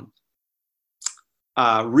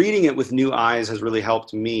reading it with new eyes has really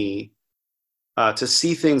helped me to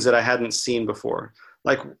see things that I hadn't seen before.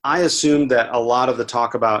 Like, I assumed that a lot of the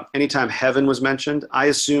talk about anytime heaven was mentioned, I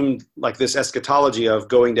assumed like this eschatology of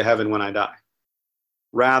going to heaven when I die,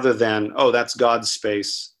 rather than, oh, that's God's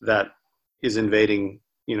space that is invading,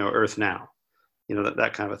 you know, earth now, you know,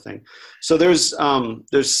 that kind of a thing. So there's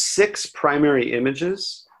 6 primary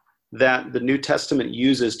images that the New Testament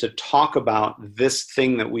uses to talk about this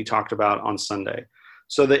thing that we talked about on Sunday.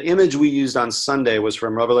 So the image we used on Sunday was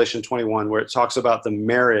from Revelation 21, where it talks about the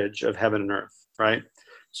marriage of heaven and earth, right?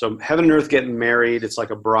 So heaven and earth get married. It's like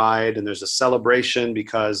a bride, and there's a celebration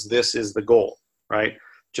because this is the goal, right?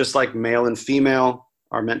 Just like male and female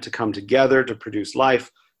are meant to come together to produce life,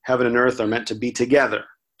 heaven and earth are meant to be together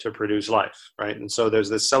to produce life, right? And so there's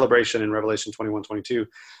this celebration in Revelation 21:22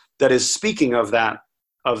 that is speaking of that,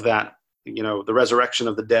 you know, the resurrection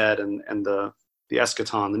of the dead and the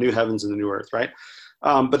eschaton, the new heavens and the new earth, right?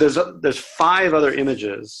 But there's 5 other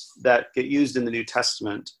images that get used in the New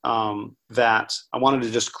Testament that I wanted to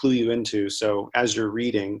just clue you into. So as you're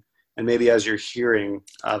reading, and maybe as you're hearing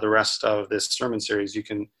the rest of this sermon series, you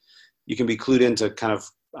can be clued into kind of,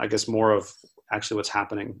 I guess, more of actually what's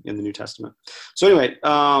happening in the New Testament. So anyway,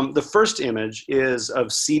 the first image is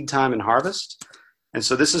of seed time and harvest. And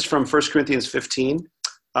so this is from 1 Corinthians 15.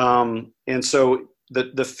 And so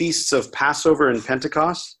the feasts of Passover and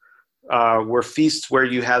Pentecost were feasts where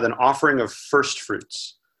you had an offering of first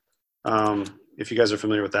fruits, if you guys are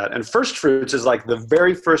familiar with that. And first fruits is like the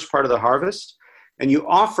very first part of the harvest, and you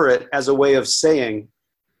offer it as a way of saying,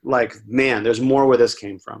 like, man, there's more where this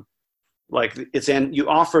came from. Like, you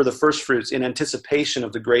offer the first fruits in anticipation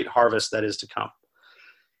of the great harvest that is to come.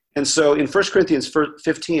 And so in 1 Corinthians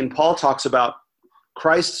 15, Paul talks about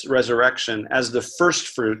Christ's resurrection as the first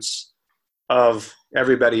fruits of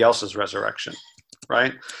everybody else's resurrection,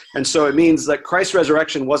 right? And so it means that Christ's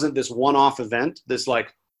resurrection wasn't this one-off event, this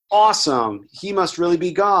like, awesome, he must really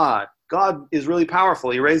be God. God is really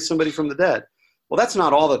powerful. He raised somebody from the dead. Well, that's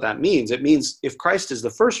not all that means. It means if Christ is the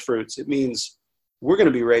first fruits, it means we're going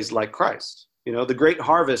to be raised like Christ. You know, the great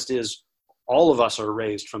harvest is all of us are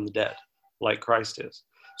raised from the dead like Christ is.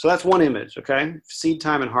 So that's one image, okay? Seed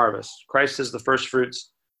time and harvest. Christ is the first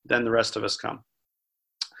fruits, then the rest of us come.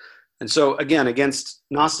 And so again, against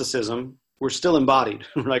Gnosticism, we're still embodied,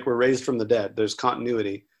 like we're raised from the dead. There's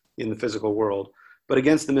continuity in the physical world. But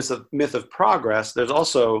against the myth of progress, there's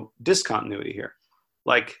also discontinuity here.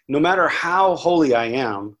 Like, no matter how holy I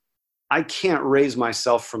am, I can't raise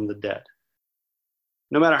myself from the dead.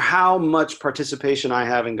 No matter how much participation I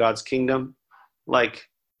have in God's kingdom, like,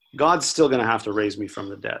 God's still going to have to raise me from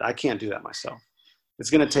the dead. I can't do that myself. It's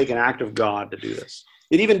going to take an act of God to do this.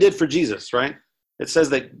 It even did for Jesus, right? It says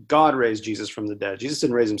that God raised Jesus from the dead. Jesus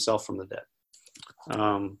didn't raise himself from the dead.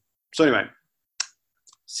 So anyway,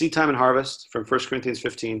 seed time and harvest from 1 Corinthians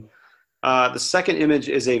 15. The second image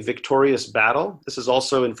is a victorious battle. This is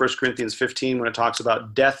also in 1 Corinthians 15 when it talks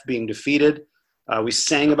about death being defeated. We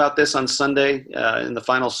sang about this on Sunday in the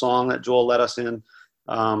final song that Joel led us in.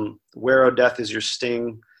 Where, O death, is your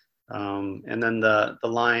sting? And then the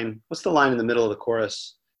line, what's the line in the middle of the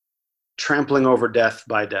chorus? Trampling over death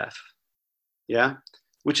by death. Yeah?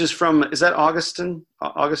 Which is from, is that Augustine?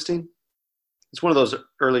 Augustine? It's one of those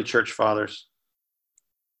early church fathers.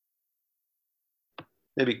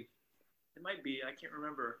 Maybe. It might be. I can't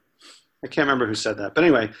remember. I can't remember who said that. But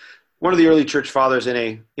anyway, one of the early church fathers in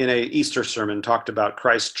a Easter sermon talked about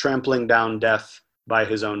Christ trampling down death by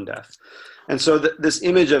his own death. And so this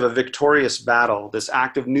image of a victorious battle, this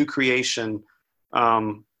act of new creation,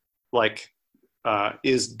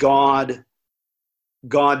 is God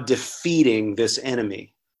defeating this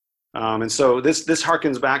enemy. And so this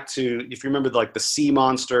harkens back to, if you remember, like the sea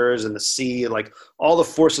monsters and the sea, like all the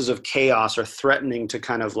forces of chaos are threatening to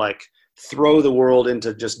kind of like throw the world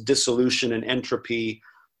into just dissolution and entropy.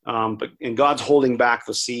 And God's holding back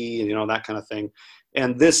the sea, and that kind of thing.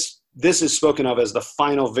 And this is spoken of as the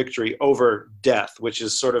final victory over death, which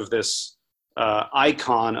is sort of this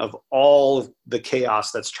icon of all the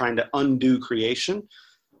chaos that's trying to undo creation,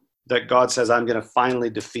 that God says, I'm going to finally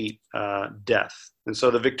defeat death. And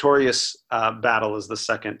so the victorious battle is the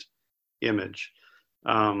second image,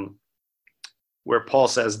 where Paul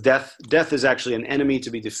says death is actually an enemy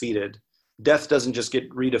to be defeated. Death doesn't just get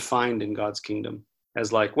redefined in God's kingdom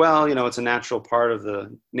as like, well, it's a natural part of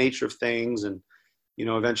the nature of things, and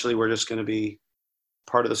eventually we're just going to be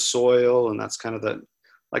part of the soil, and that's kind of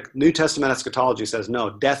like New Testament eschatology says,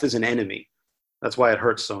 no, death is an enemy. That's why it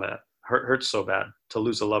hurts so bad. Hurts so bad to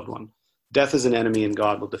lose a loved one. Death is an enemy, and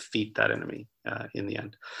God will defeat that enemy in the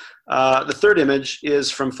end. The third image is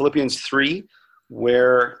from Philippians 3,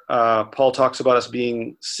 where Paul talks about us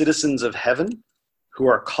being citizens of heaven who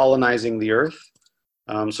are colonizing the earth.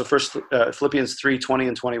 So first, Philippians 3, 20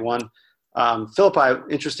 and 21. Philippi,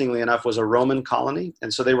 interestingly enough, was a Roman colony,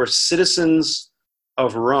 and so they were citizens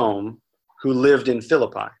of Rome who lived in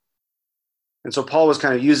Philippi. And so Paul was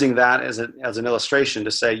kind of using that as an illustration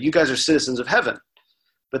to say, you guys are citizens of heaven.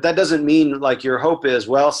 But that doesn't mean like your hope is,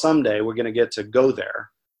 well, someday we're going to get to go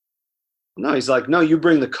there. No, he's like, no, you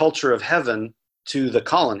bring the culture of heaven to the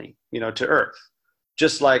colony, to earth.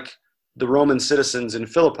 Just like the Roman citizens in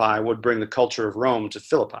Philippi would bring the culture of Rome to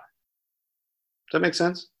Philippi. Does that make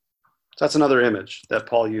sense? So that's another image that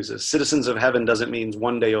Paul uses. Citizens of heaven doesn't mean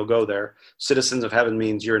one day you'll go there. Citizens of heaven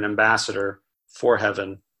means you're an ambassador for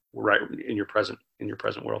heaven right in your present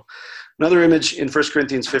world. Another image in 1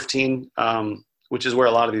 Corinthians 15, which is where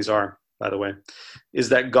a lot of these are, by the way, is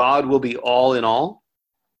that God will be all in all.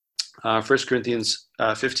 1 Corinthians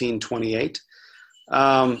 15, 28.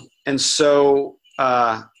 And so,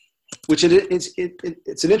 which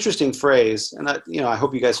it's an interesting phrase, and I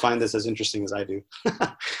hope you guys find this as interesting as I do.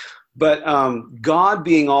 But God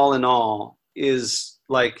being all in all is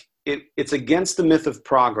like, it's against the myth of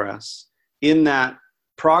progress, in that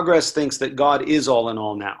progress thinks that God is all in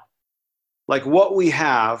all now. Like what we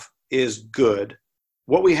have is good.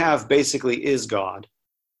 What we have basically is God,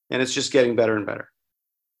 and it's just getting better and better,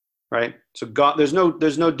 right? So God, there's no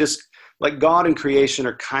like God and creation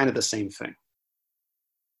are kind of the same thing.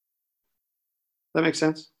 That makes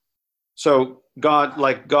sense? So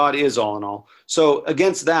God is all in all. So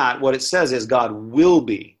against that, what it says is God will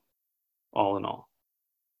be all in all.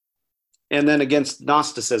 And then against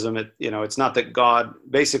Gnosticism, it's not that God,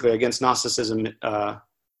 basically against Gnosticism,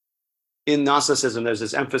 in Gnosticism, there's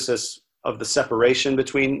this emphasis of the separation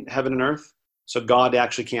between heaven and earth. So God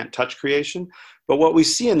actually can't touch creation. But what we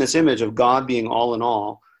see in this image of God being all in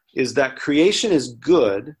all is that creation is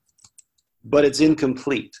good, but it's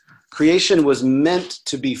incomplete. Creation was meant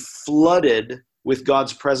to be flooded with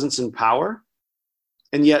God's presence and power,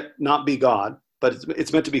 and yet not be God, but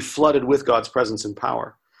it's meant to be flooded with God's presence and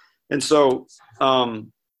power. And so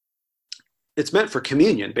it's meant for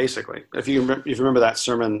communion, basically. If you remember that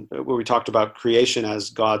sermon where we talked about creation as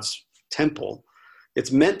God's temple,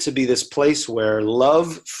 it's meant to be this place where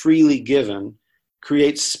love freely given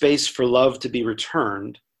creates space for love to be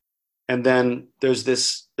returned. And then there's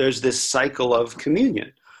this cycle of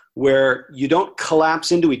communion where you don't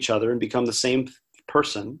collapse into each other and become the same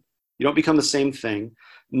person. You don't become the same thing.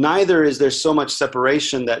 Neither is there so much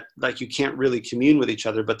separation that like you can't really commune with each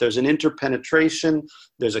other, but there's an interpenetration.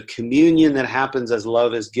 There's a communion that happens as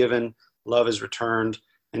love is given, love is returned,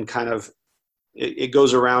 and kind of it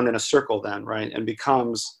goes around in a circle then, right? And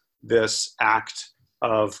becomes this act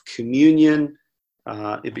of communion.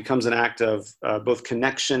 It becomes an act of both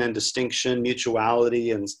connection and distinction,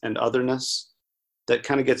 mutuality and otherness that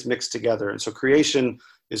kind of gets mixed together. And so creation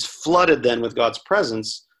is flooded then with God's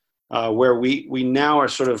presence, where we now are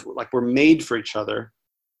sort of like we're made for each other,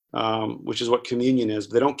 which is what communion is.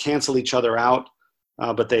 They don't cancel each other out,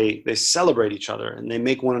 but they celebrate each other and they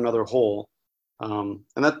make one another whole. And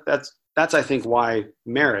that's I think why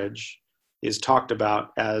marriage is talked about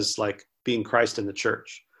as like being Christ in the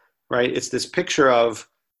church, right? It's this picture of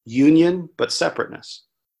union but separateness,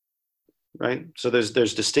 right? So there's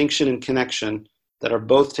distinction and connection that are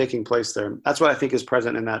both taking place there. That's what I think is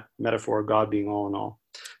present in that metaphor of God being all in all.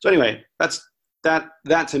 So anyway,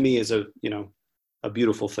 that to me is a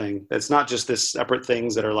beautiful thing. It's not just this separate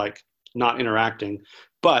things that are like not interacting,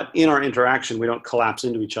 but in our interaction, we don't collapse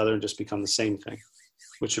into each other and just become the same thing,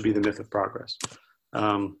 which would be the myth of progress.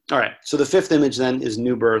 All right, so the fifth image then is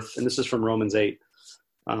new birth, and this is from Romans 8.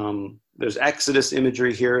 There's Exodus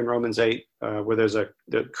imagery here in Romans 8, where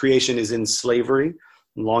the creation is in slavery,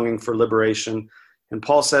 longing for liberation. And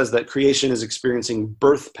Paul says that creation is experiencing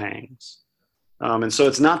birth pangs. And so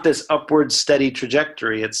it's not this upward steady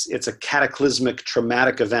trajectory. It's a cataclysmic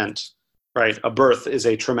traumatic event, right? A birth is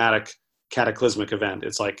a traumatic cataclysmic event.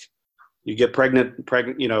 It's like you get pregnant,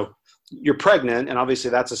 you're pregnant, and obviously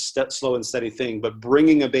that's a slow and steady thing, but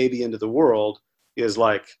bringing a baby into the world is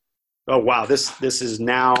like, oh, wow, this is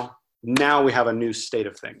now we have a new state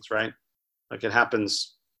of things, right? Like it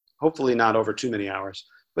happens, hopefully not over too many hours,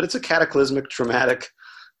 but it's a cataclysmic, traumatic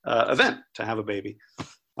event to have a baby.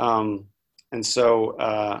 And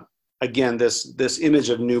so, again, this image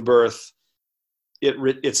of new birth,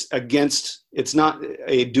 it's not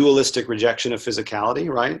a dualistic rejection of physicality,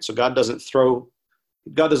 right? So God doesn't throw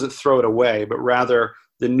it away, but rather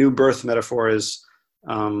the new birth metaphor is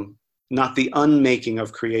not the unmaking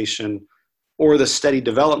of creation or the steady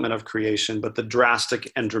development of creation, but the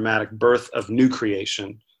drastic and dramatic birth of new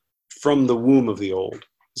creation from the womb of the old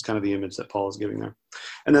is kind of the image that Paul is giving there.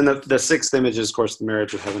 And then the sixth image is, of course, the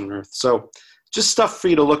marriage of heaven and earth. So just stuff for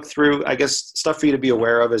you to look through, I guess, stuff for you to be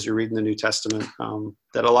aware of as you're reading the New Testament,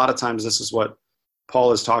 that a lot of times this is what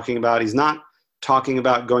Paul is talking about. He's not talking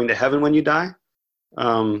about going to heaven when you die,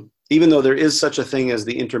 even though there is such a thing as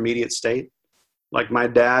the intermediate state. Like my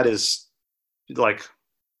dad is like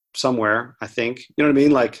somewhere, I think. You know what I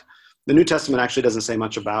mean? Like the New Testament actually doesn't say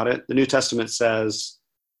much about it. The New Testament says,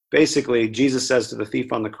 basically, Jesus says to the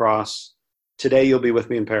thief on the cross, today you'll be with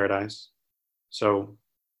me in paradise. So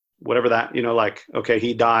whatever that, like, okay,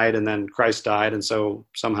 he died and then Christ died. And so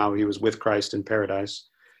somehow he was with Christ in paradise.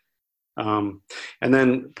 And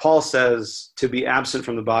then Paul says to be absent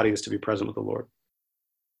from the body is to be present with the Lord.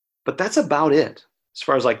 But that's about it as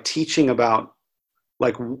far as like teaching about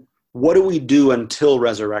like, what do we do until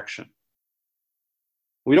resurrection?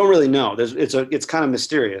 We don't really know. It's kind of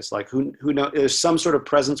mysterious. Like who knows? There's some sort of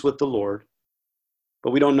presence with the Lord, but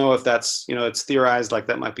we don't know if that's, it's theorized like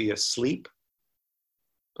that might be asleep.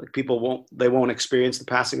 Like people won't experience the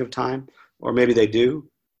passing of time, or maybe they do.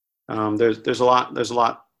 There's a lot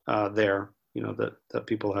there, that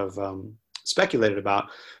people have speculated about.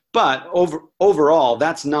 But overall,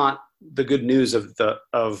 that's not the good news of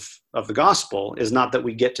the gospel. Is not that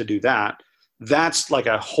we get to do that. That's like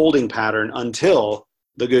a holding pattern until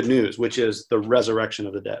the good news, which is the resurrection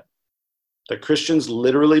of the dead. That Christians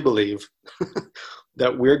literally believe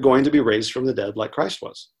that we're going to be raised from the dead like Christ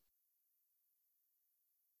was.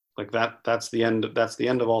 Like that's the end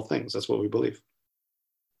of all things. That's what we believe.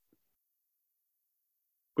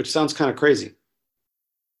 Which sounds kind of crazy.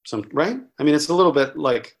 Right? I mean, it's a little bit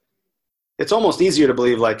like, it's almost easier to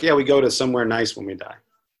believe like, yeah, we go to somewhere nice when we die.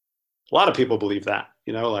 A lot of people believe that,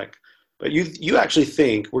 but you actually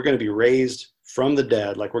think we're going to be raised from the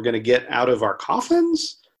dead, like we're going to get out of our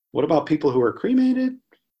coffins? What about people who are cremated?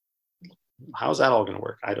 How's that all going to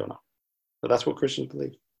work? I don't know. But that's what Christians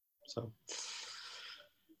believe. So,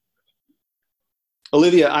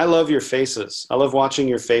 Olivia, I love your faces. I love watching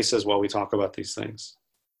your faces while we talk about these things.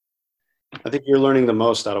 I think you're learning the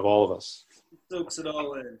most out of all of us. She soaks it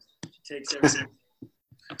all in. She takes everything.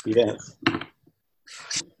 Yes.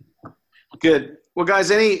 Good. Well, guys,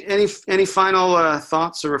 any final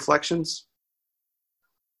thoughts or reflections?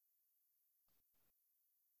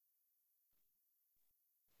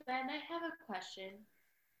 Ben, I have a question.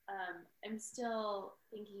 I'm still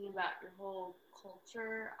thinking about your whole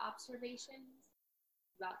culture observations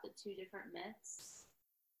about the two different myths.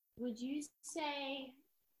 Would you say,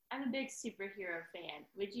 I'm a big superhero fan,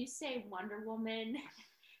 would you say Wonder Woman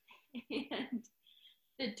and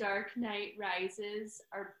The Dark Knight Rises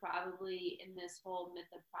are probably in this whole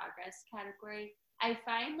myth of progress category? I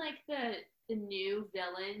find like the new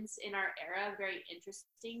villains in our era very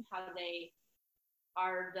interesting, how they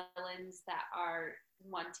are villains that are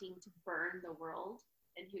wanting to burn the world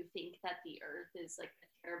and who think that the earth is like a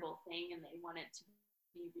terrible thing and they want it to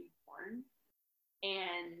be reborn.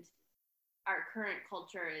 And our current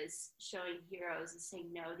culture is showing heroes and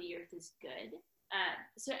saying, no, the earth is good.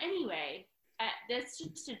 So anyway, that's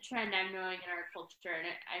just a trend I'm knowing in our culture, and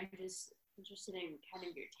I'm just interested in kind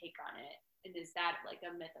of your take on it. And is that like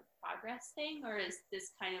a myth of progress thing, or is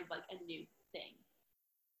this kind of like a new thing?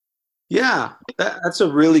 Yeah, that's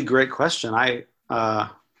a really great question.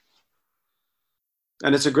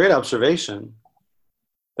 And it's a great observation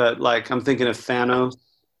that, like, I'm thinking of Thanos,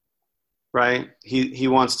 right? He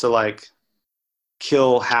wants to like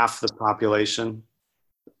kill half the population,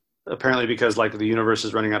 apparently because like the universe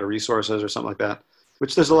is running out of resources or something like that.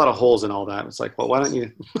 Which there's a lot of holes in all that. It's like, well, why don't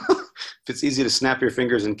you? If it's easy to snap your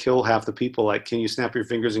fingers and kill half the people, like, can you snap your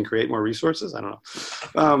fingers and create more resources? I don't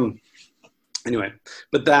know. Anyway,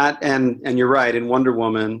 but that and you're right. In Wonder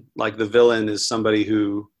Woman, like the villain is somebody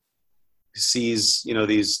who sees, you know,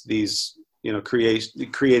 these you know,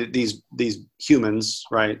 created these humans,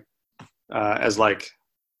 right, as like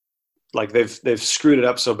they've screwed it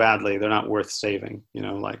up so badly they're not worth saving, you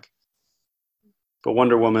know, like. But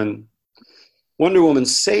Wonder Woman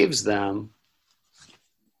saves them.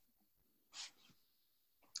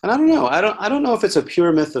 And I don't know. I don't know if it's a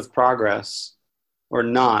pure myth of progress or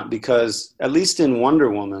not, because at least in Wonder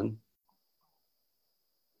Woman,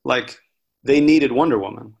 like, they needed Wonder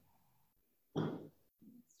Woman. It's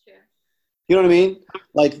true. You know what I mean?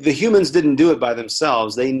 Like, the humans didn't do it by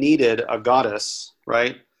themselves. They needed a goddess,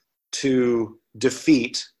 right, to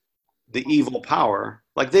defeat the evil power.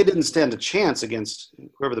 Like, they didn't stand a chance against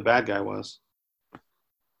whoever the bad guy was.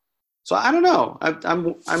 So I don't know.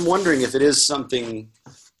 I'm wondering if it is something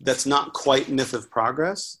that's not quite myth of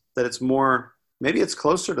progress, that it's more, maybe it's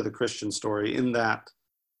closer to the Christian story in that,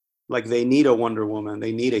 like, they need a Wonder Woman,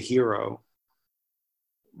 they need a hero.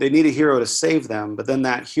 They need a hero to save them, but then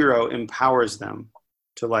that hero empowers them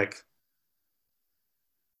to, like,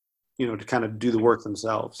 you know, to kind of do the work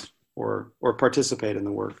themselves or participate in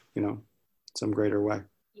the work, you know, some greater way.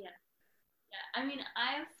 Yeah. I mean,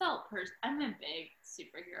 I'm a big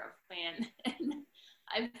superhero fan, and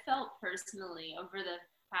I've felt personally over the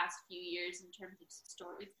past few years in terms of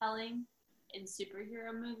storytelling in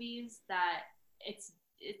superhero movies that it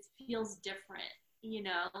feels different, you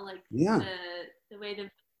know, like Yeah. the way the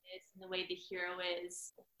is and the way the hero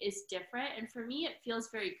is different. And for me, it feels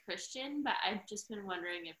very Christian, but I've just been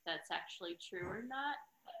wondering if that's actually true or not.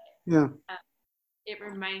 Yeah. It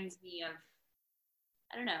reminds me of,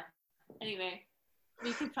 I don't know. Anyway,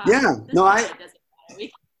 we could talk. Yeah. This No, probably doesn't matter. We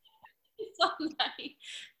can it's all night,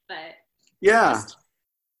 but yeah.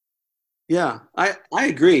 Yeah. I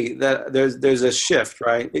agree that there's a shift,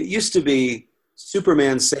 right? It used to be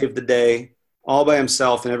Superman saved the day all by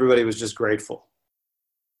himself and everybody was just grateful,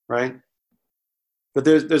 right? But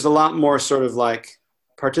there's a lot more sort of like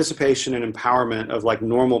participation and empowerment of like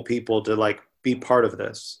normal people to like be part of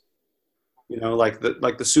this. You know, like the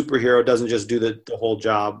superhero doesn't just do the whole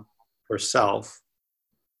job herself.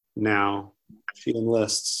 Now she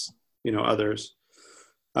enlists, you know, others.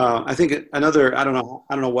 I think another, I don't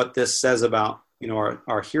know what this says about, you know,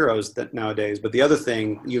 our heroes that nowadays, but the other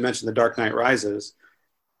thing you mentioned, The Dark Knight Rises,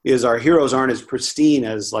 is our heroes aren't as pristine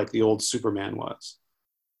as like the old Superman was,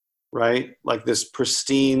 right? Like this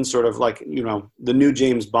pristine sort of like, you know, the new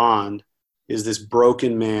James Bond is this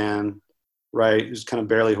broken man, right, who's kind of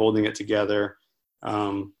barely holding it together.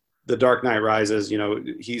 The Dark Knight Rises, you know,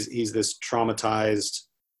 he's this traumatized,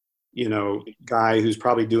 you know, guy who's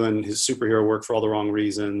probably doing his superhero work for all the wrong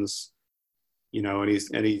reasons, you know,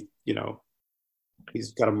 and he, you know,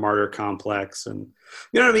 he's got a martyr complex, and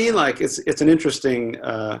you know what I mean? Like it's an interesting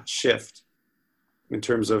shift in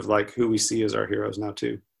terms of like who we see as our heroes now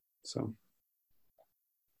too. So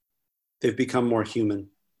they've become more human.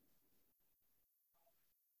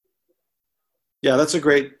 Yeah, that's a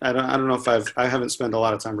great. I don't know if I haven't spent a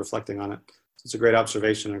lot of time reflecting on it. It's a great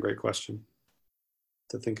observation and a great question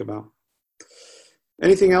to think about.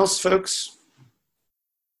 Anything else, folks?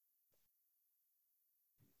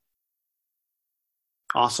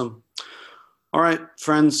 Awesome. All right,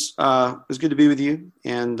 friends. It was good to be with you,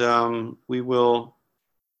 and we will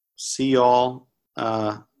see y'all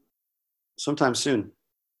sometime soon.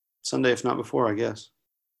 Sunday, if not before, I guess.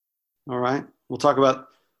 All right. We'll talk about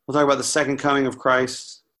the second coming of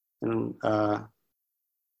Christ, and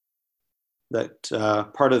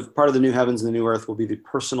that part of the new heavens and the new earth will be the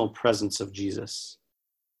personal presence of Jesus,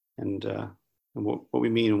 and what we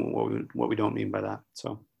mean and what we don't mean by that.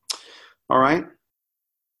 So, all right.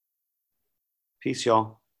 Peace,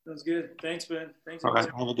 y'all. Sounds good. Thanks, Ben. Thanks. All right.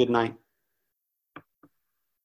 Have a good night.